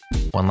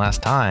 One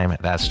last time,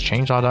 that's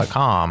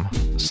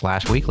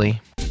changelog.com/weekly.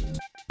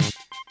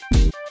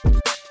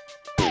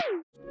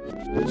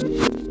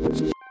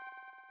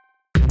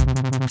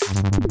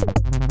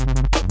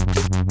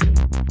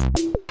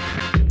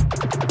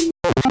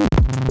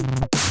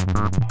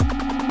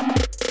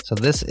 So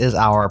this is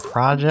our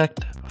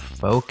project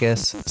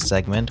focus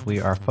segment. We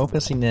are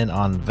focusing in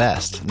on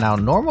VEST. Now,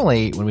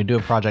 normally when we do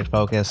a project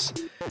focus,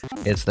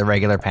 it's the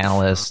regular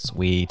panelists.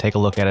 We take a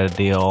look at a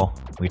deal,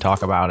 we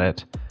talk about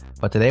it.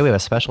 But today we have a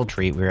special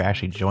treat. We're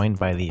actually joined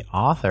by the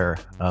author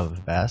of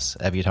VEST,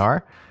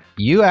 Evyatar.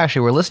 you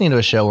actually were listening to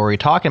a show where we were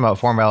talking about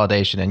form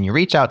validation, and you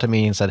reached out to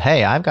me and said,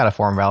 hey, I've got a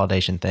form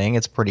validation thing.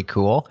 It's pretty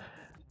cool.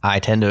 I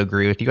tend to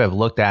agree with you. I've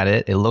looked at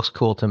it. It looks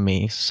cool to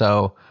me.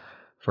 So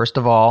first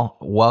of all,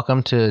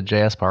 welcome to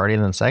JS Party.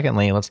 And then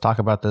secondly, let's talk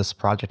about this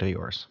project of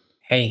yours.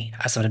 Hey,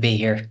 awesome to be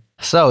here.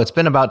 So it's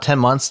been about 10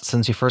 months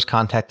since you first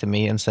contacted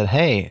me and said,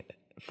 hey,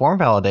 form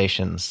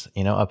validations,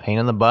 a pain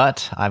in the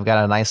butt. I've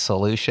got a nice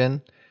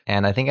solution.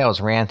 And I think I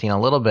was ranting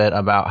a little bit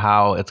about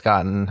how it's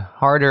gotten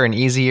harder and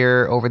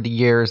easier over the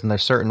years. And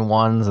there's certain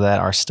ones that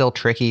are still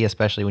tricky,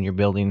 especially when you're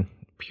building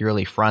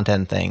purely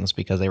front-end things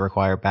because they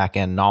require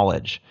back-end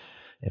knowledge.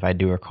 If I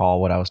do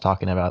recall what I was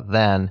talking about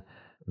then,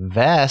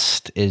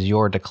 Vest is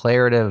your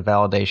declarative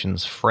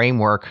validations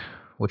framework,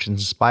 which is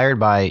inspired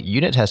by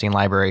unit testing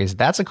libraries.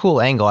 That's a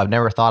cool angle. I've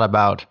never thought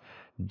about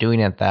doing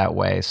it that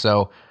way.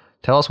 So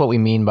tell us what we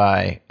mean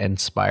by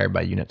inspired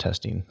by unit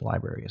testing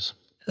libraries.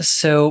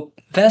 So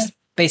Vest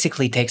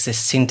basically takes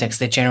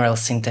the general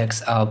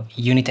syntax of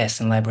unit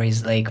testing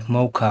libraries like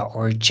Mocha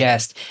or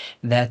Jest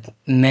that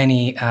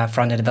many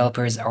front-end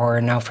developers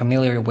are now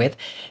familiar with,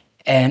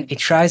 and it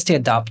tries to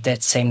adopt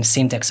that same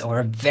syntax or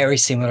a very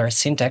similar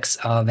syntax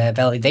of a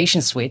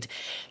validation suite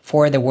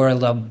for the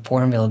world of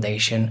form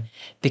validation.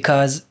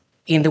 Because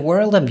in the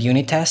world of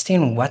unit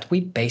testing, what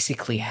we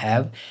basically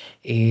have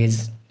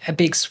is a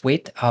big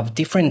suite of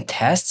different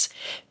tests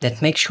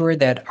that make sure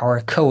that our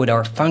code,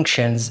 our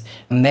functions,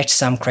 match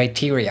some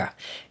criteria.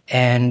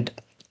 And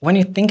when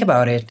you think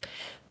about it,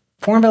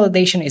 form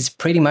validation is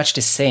pretty much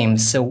the same.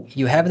 So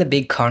you have the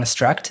big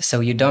construct, so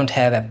you don't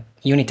have a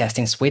unit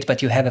testing suite,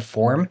 but you have a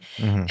form.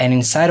 Mm-hmm. And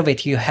inside of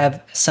it, you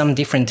have some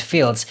different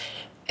fields.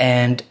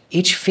 And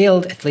each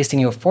field, at least in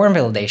your form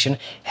validation,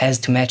 has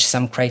to match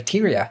some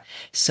criteria.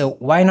 So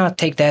why not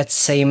take that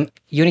same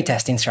unit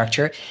testing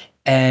structure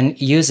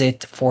and use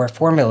it for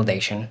form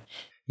validation?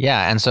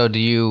 Yeah, and so do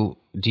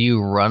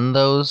you run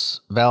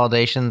those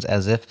validations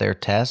as if they're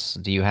tests?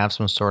 Do you have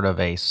some sort of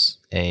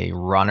a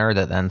runner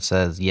that then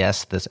says,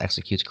 yes, this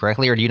executes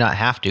correctly? Or do you not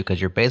have to because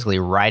you're basically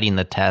writing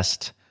the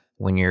test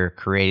when you're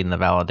creating the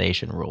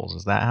validation rules?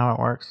 Is that how it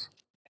works?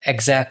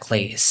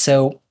 Exactly.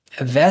 So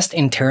Vest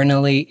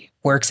internally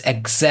works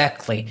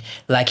exactly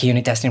like a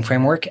unit testing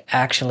framework.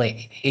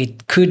 Actually,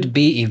 it could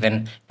be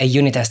even a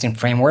unit testing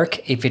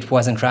framework if it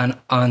wasn't run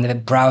on the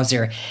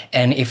browser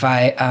and if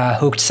I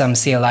hooked some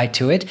CLI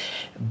to it.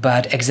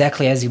 But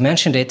exactly as you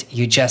mentioned it,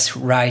 you just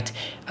write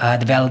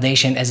the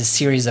validation as a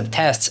series of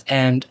tests.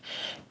 And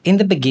in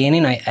the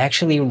beginning, I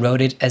actually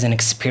wrote it as an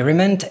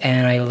experiment,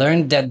 and I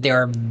learned that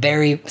there are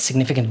very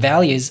significant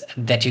values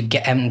that you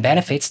get and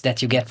benefits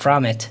that you get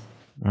from it.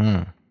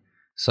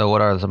 So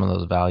what are some of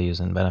those values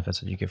and benefits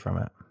that you get from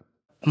it?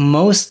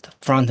 Most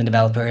front-end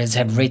developers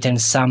have written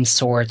some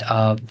sort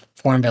of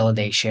form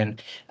validation,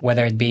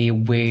 whether it be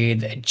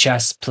with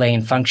just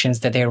plain functions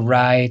that they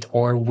write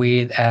or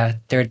with a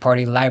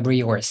third-party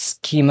library or a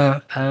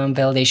schema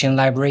validation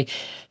library.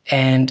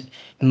 And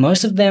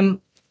most of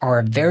them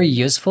are very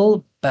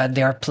useful, but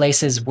there are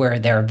places where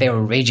they're very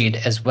rigid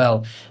as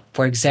well.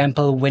 For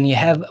example, when you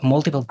have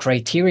multiple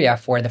criteria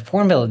for the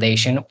form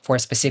validation for a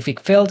specific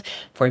field,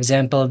 for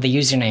example, the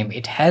username,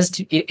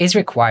 it is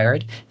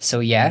required.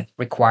 So yeah,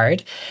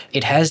 required.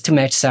 It has to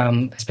match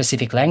some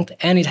specific length,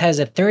 and it has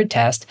a third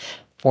test.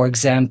 For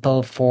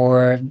example,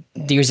 for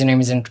the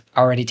username isn't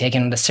already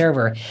taken on the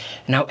server.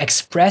 Now,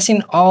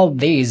 expressing all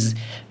these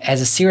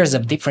as a series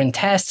of different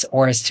tests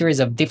or a series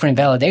of different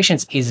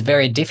validations is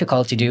very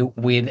difficult to do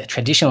with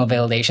traditional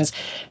validations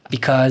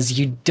because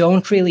you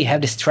don't really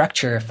have the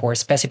structure for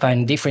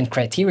specifying different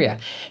criteria.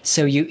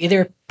 So you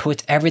either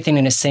put everything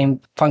in the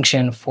same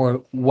function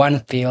for one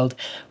field,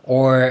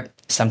 or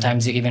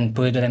sometimes you even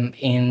put them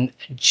in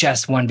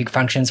just one big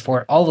functions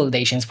for all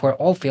validations for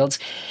all fields.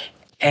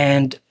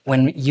 And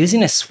when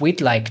using a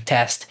suite-like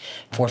test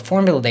for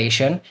form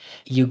validation,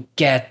 you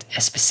get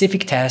a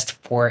specific test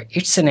for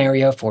each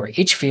scenario, for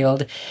each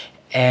field,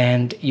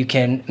 and you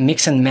can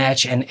mix and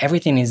match, and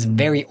everything is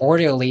very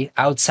orderly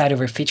outside of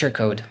your feature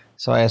code.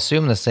 So I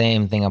assume the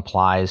same thing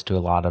applies to a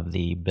lot of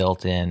the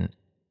built-in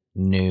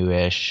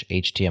newish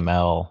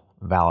HTML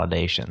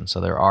validation. So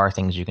there are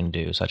things you can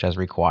do, such as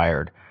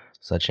required,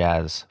 such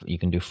as you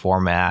can do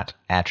format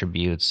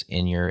attributes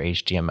in your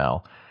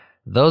HTML.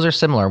 Those are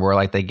similar where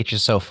like they get you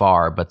so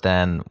far, but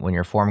then when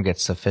your form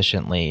gets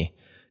sufficiently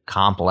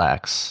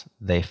complex,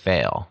 they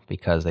fail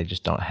because they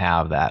just don't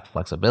have that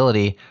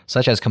flexibility,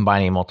 such as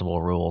combining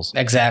multiple rules.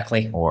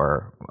 Exactly.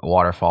 Or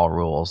waterfall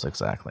rules.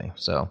 Exactly.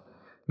 So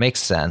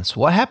makes sense.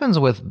 What happens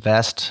with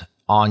Vest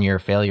on your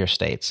failure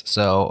states?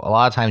 So a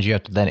lot of times you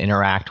have to then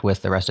interact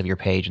with the rest of your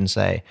page and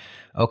say,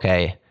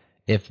 okay,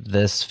 if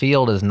this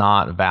field is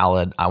not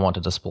valid, I want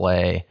to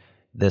display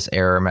this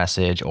error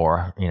message,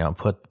 or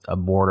put a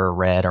border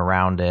red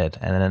around it.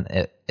 And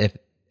then if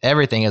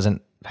everything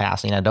isn't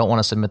passing, I don't want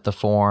to submit the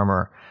form.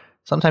 Or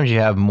sometimes you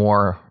have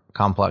more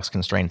complex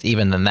constraints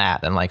even than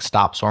that, and like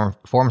stop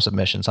form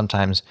submission.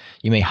 Sometimes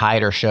you may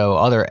hide or show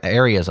other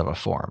areas of a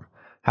form.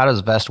 How does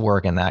Vest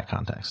work in that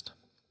context?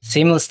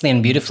 Seamlessly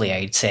and beautifully,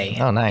 I'd say.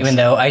 Oh, nice. Even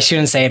though I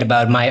shouldn't say it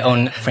about my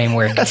own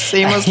framework.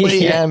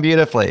 Seamlessly and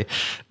beautifully.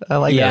 I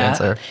like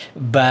that answer.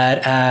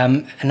 But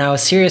now,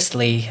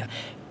 seriously,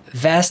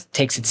 Vest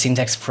takes its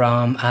syntax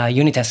from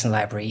unit testing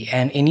library.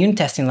 And in unit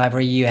testing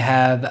library, you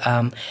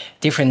have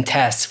different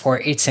tests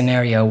for each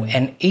scenario,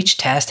 and each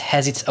test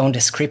has its own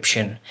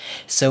description.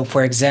 So,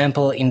 for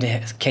example, in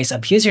the case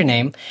of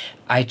username,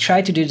 I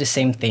try to do the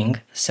same thing.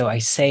 So I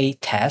say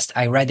test,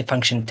 I write the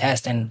function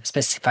test and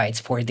specify it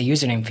for the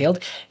username field.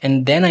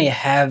 And then I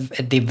have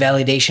the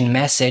validation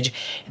message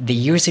the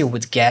user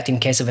would get in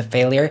case of a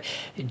failure,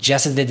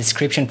 just as the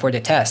description for the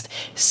test.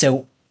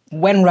 So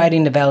when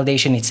writing the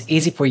validation, it's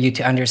easy for you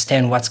to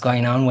understand what's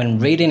going on. When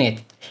reading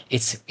it,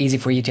 it's easy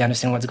for you to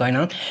understand what's going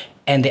on.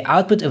 And the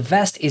output of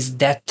Vest is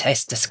that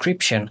test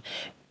description.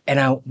 And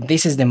now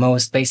this is the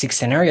most basic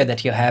scenario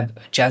that you have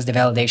just the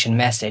validation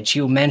message.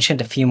 You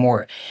mentioned a few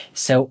more.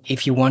 So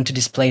if you want to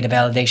display the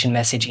validation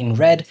message in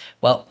red,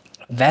 well,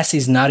 Vest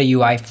is not a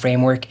UI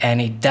framework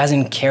and it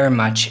doesn't care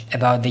much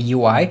about the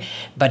UI,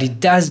 but it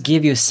does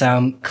give you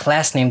some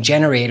class name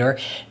generator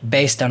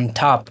based on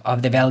top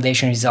of the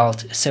validation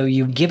result. So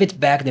you give it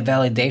back the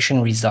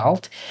validation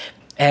result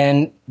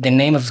and the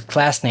name of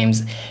class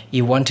names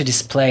you want to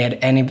display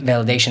at any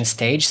validation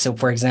stage. So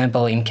for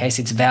example, in case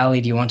it's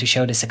valid, you want to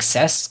show the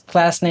success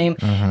class name.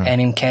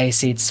 And in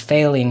case it's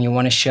failing, you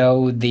want to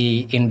show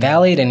the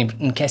invalid. And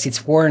in case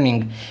it's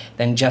warning,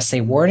 then just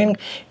say warning.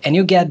 And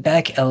you get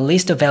back a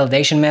list of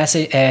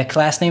validation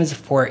class names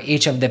for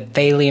each of the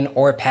failing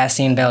or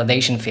passing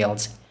validation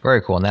fields.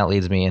 Very cool. And that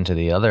leads me into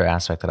the other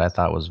aspect that I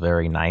thought was a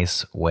very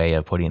nice way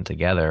of putting it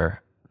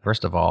together.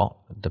 First of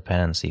all,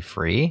 dependency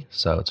free,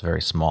 so it's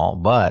very small,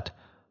 but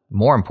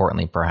more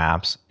importantly,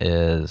 perhaps,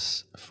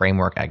 is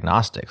framework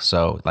agnostic.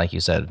 So like you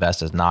said,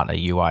 Vest is not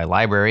a UI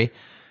library.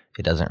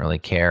 It doesn't really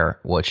care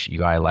which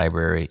UI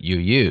library you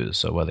use.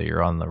 So whether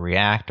you're on the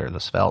React or the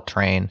Svelte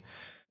train,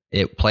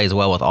 it plays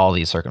well with all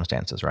these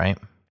circumstances, right?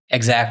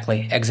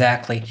 Exactly.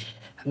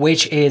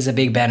 Which is a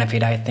big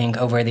benefit, I think,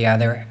 over the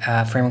other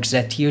frameworks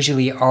that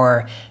usually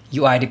are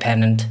UI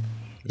dependent.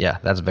 Yeah,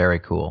 that's very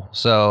cool.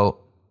 So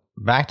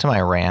back to my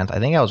rant, I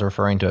think I was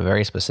referring to a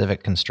very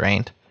specific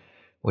constraint,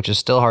 which is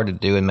still hard to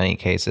do in many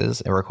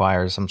cases. It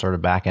requires some sort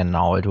of back-end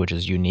knowledge, which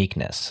is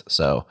uniqueness.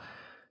 So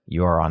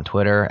you are on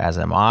Twitter, as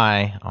am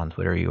I. On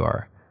Twitter, you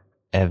are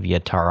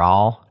Evyatar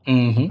Alush,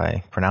 if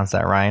I pronounce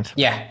that right.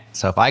 Yeah.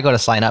 So if I go to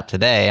sign up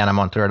today, and I'm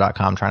on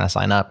twitter.com trying to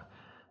sign up,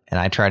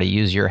 and I try to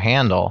use your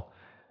handle,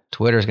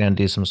 Twitter is going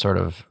to do some sort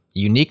of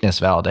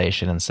uniqueness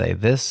validation and say,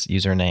 this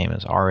username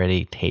is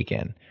already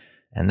taken.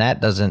 And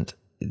that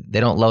they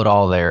don't load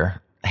all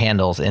their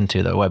handles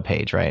into the web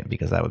page, right?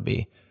 Because that would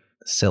be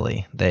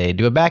silly. They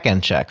do a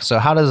backend check. So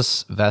how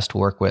does Vest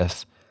work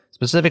with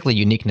specifically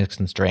uniqueness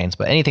constraints,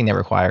 but anything that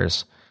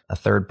requires a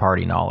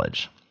third-party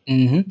knowledge?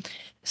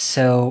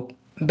 So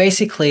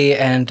basically,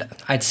 and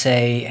I'd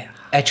say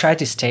I try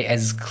to stay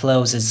as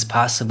close as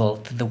possible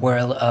to the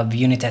world of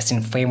unit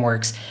testing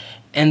frameworks.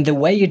 And the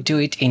way you do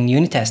it in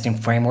unit testing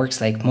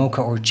frameworks like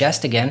Mocha or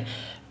Jest again,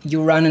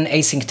 you run an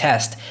async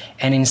test.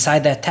 And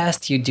inside that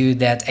test, you do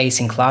that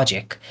async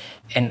logic.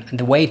 And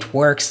the way it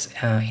works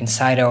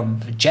inside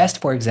of Jest,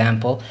 for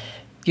example,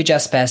 you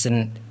just pass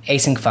an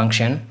async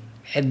function.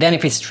 And then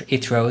if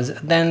it throws,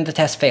 then the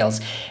test fails.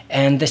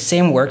 And the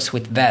same works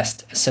with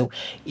Vest. So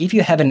if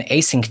you have an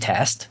async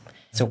test,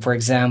 so for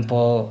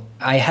example,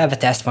 I have a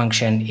test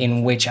function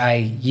in which I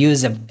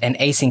use an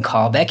async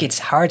callback. It's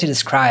hard to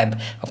describe,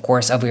 of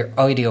course, over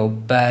audio,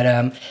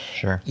 but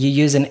Sure. You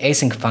use an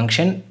async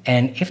function.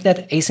 And if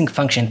that async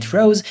function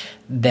throws,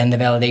 then the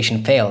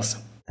validation fails.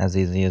 As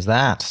easy as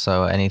that.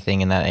 So anything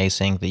in that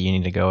async that you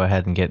need to go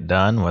ahead and get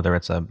done, whether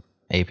it's a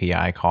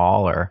API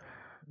call or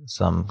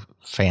some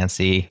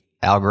fancy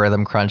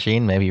algorithm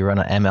crunching, maybe you run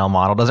an ML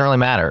model, doesn't really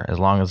matter as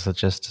long as it's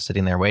just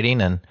sitting there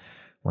waiting, and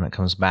when it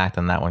comes back,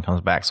 then that one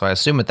comes back. So I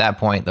assume at that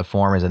point the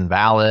form is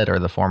invalid or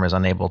the form is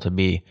unable to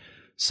be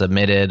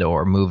submitted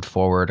or moved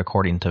forward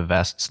according to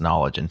Vest's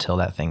knowledge until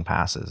that thing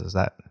passes. Is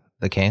that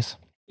the case?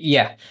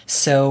 Yeah.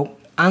 So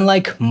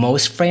unlike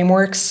most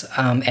frameworks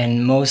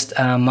and most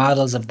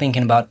models of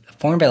thinking about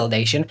form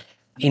validation,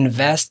 in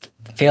Vest,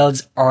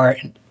 fields are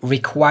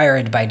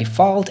required by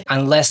default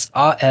unless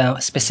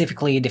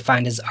specifically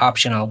defined as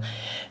optional.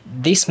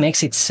 This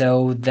makes it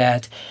so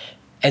that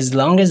as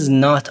long as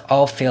not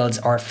all fields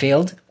are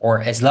filled,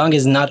 or as long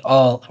as not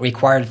all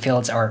required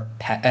fields are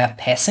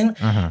passing,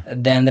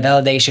 then the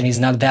validation is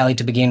not valid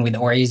to begin with,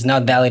 or is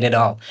not valid at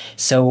all.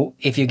 So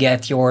if you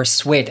get your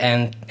suite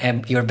and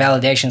your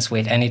validation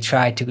suite and you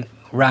try to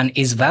run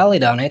is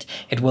valid on it,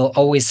 it will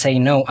always say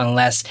no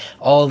unless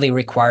all the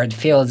required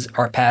fields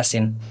are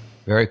passing.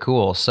 Very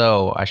cool.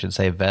 So I should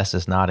say Vest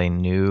is not a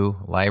new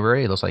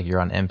library. It looks like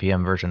you're on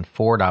NPM version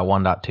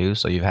 4.1.2,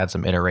 so you've had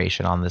some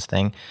iteration on this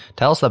thing.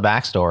 Tell us the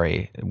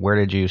backstory. Where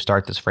did you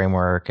start this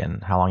framework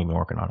and how long have you been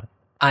working on it?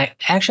 I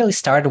actually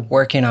started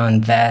working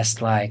on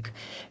Vest like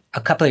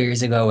a couple of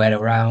years ago at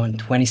around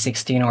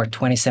 2016 or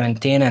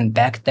 2017, and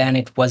back then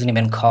it wasn't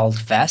even called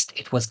Vest.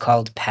 It was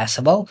called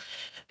Passable.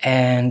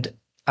 And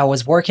I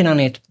was working on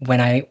it when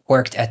I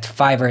worked at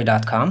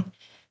Fiverr.com.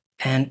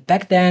 And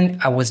back then,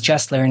 I was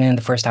just learning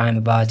the first time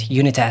about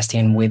unit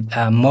testing with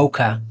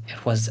Mocha,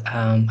 it was,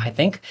 I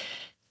think.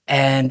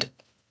 And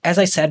as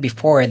I said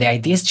before, the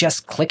ideas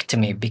just clicked to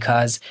me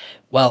because,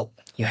 well,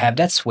 you have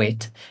that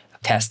suite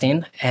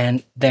testing,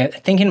 and the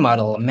thinking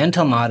model,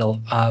 mental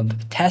model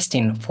of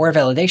testing for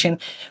validation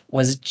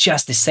was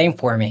just the same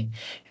for me.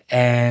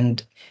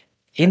 And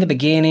in the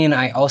beginning,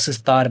 I also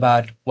thought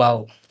about,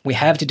 well, we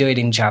have to do it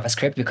in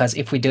JavaScript, because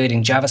if we do it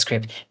in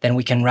JavaScript, then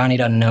we can run it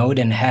on Node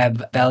and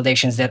have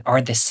validations that are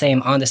the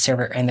same on the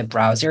server and the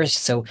browser.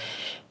 So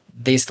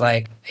this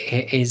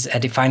is a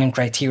defining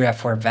criteria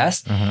for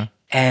Vest.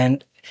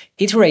 And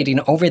iterating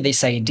over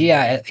this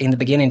idea, in the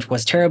beginning it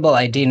was terrible.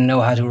 I didn't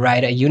know how to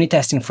write a unit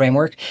testing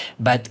framework,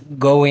 but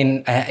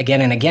going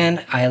again and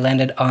again, I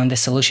landed on the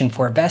solution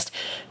for Vest,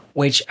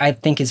 which I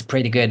think is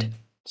pretty good.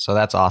 So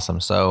that's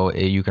awesome. So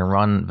you can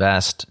run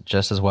Vest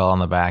just as well on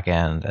the back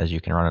end as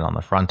you can run it on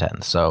the front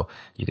end. So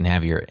you can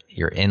have your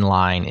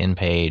inline,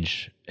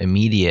 in-page,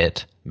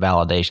 immediate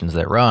validations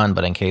that run,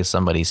 but in case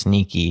somebody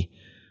sneaky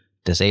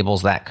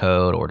disables that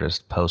code or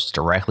just posts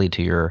directly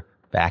to your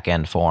back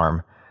end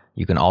form,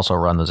 you can also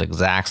run those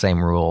exact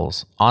same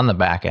rules on the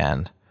back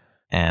end,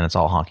 and it's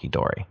all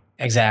honky-dory.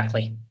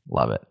 Exactly.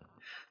 Love it.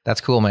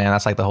 That's cool, man.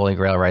 That's like the holy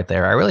grail right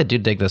there. I really do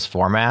dig this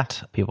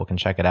format. People can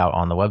check it out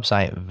on the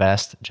website,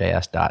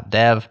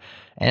 vestjs.dev.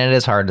 And it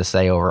is hard to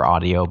say over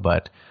audio,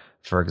 but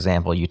for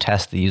example, you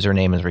test the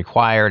username is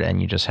required,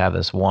 and you just have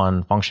this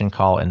one function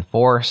call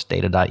enforce,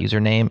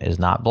 data.username is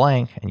not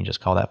blank, and you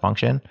just call that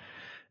function.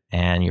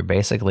 And you're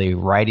basically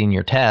writing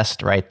your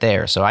test right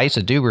there. So I used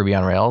to do Ruby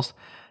on Rails,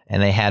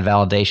 and they had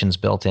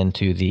validations built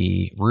into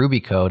the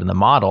Ruby code and the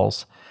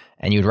models.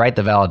 And you'd write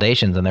the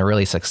validations, and they're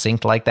really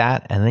succinct like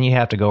that. And then you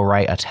have to go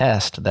write a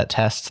test that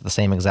tests the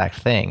same exact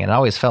thing. And it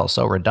always felt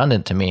so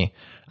redundant to me.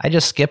 I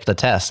just skipped the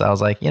test. I was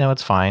like,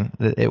 it's fine.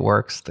 It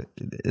works.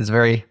 It's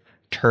very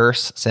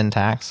terse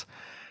syntax.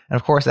 And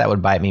of course, that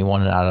would bite me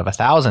 1 out of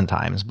 1,000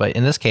 times. But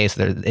in this case,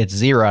 it's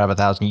 0 out of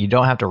 1,000. You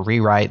don't have to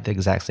rewrite the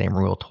exact same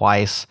rule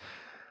twice,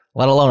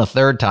 let alone a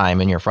third time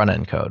in your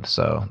front-end code.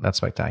 So that's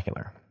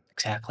spectacular.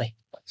 Exactly.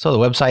 So the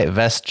website,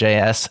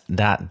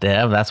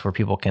 vestjs.dev, that's where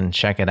people can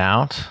check it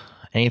out.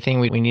 Anything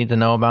we need to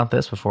know about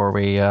this before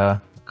we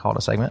call it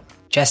a segment?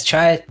 Just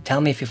try it.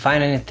 Tell me if you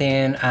find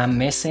anything I'm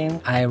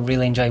missing. I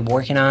really enjoy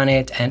working on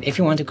it. And if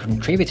you want to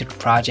contribute to the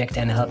project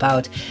and help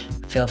out,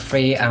 feel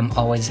free. I'm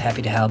always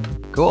happy to help.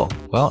 Cool.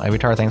 Well,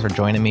 Evyatar, thanks for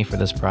joining me for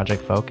this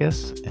project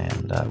focus.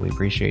 And we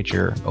appreciate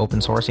your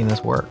open sourcing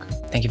this work.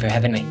 Thank you for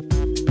having me.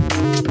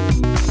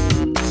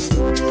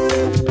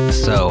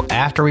 So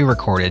after we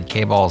recorded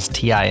K-Ball's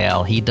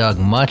TIL, he dug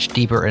much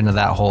deeper into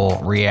that whole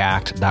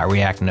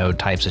React node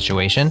type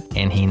situation,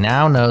 and he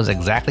now knows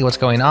exactly what's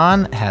going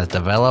on, has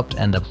developed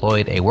and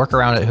deployed a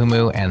workaround at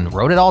Humu, and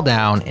wrote it all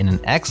down in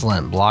an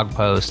excellent blog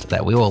post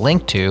that we will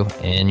link to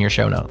in your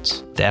show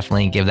notes.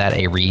 Definitely give that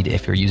a read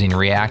if you're using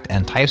React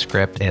and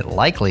TypeScript. It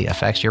likely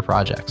affects your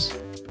projects.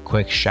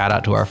 Quick shout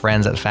out to our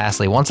friends at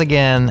Fastly. Once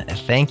again,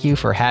 thank you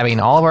for having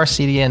all of our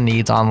CDN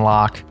needs on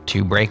lock,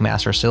 to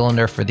Breakmaster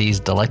Cylinder for these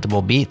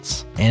delectable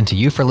beats, and to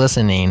you for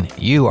listening.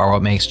 You are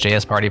what makes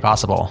JS Party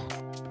possible.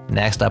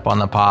 Next up on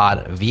the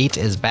pod, Veet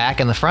is back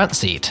in the front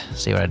seat.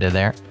 See what I did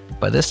there?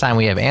 But this time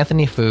we have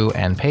Anthony Fu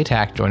and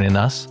Paytac joining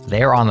us.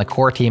 They're on the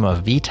core team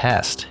of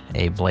vTest,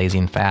 a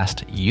blazing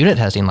fast unit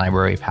testing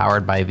library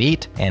powered by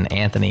Veet. And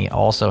Anthony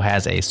also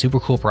has a super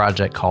cool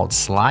project called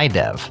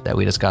SlyDev that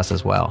we discuss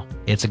as well.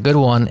 It's a good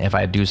one if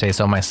I do say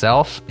so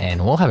myself,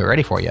 and we'll have it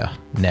ready for you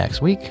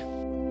next week.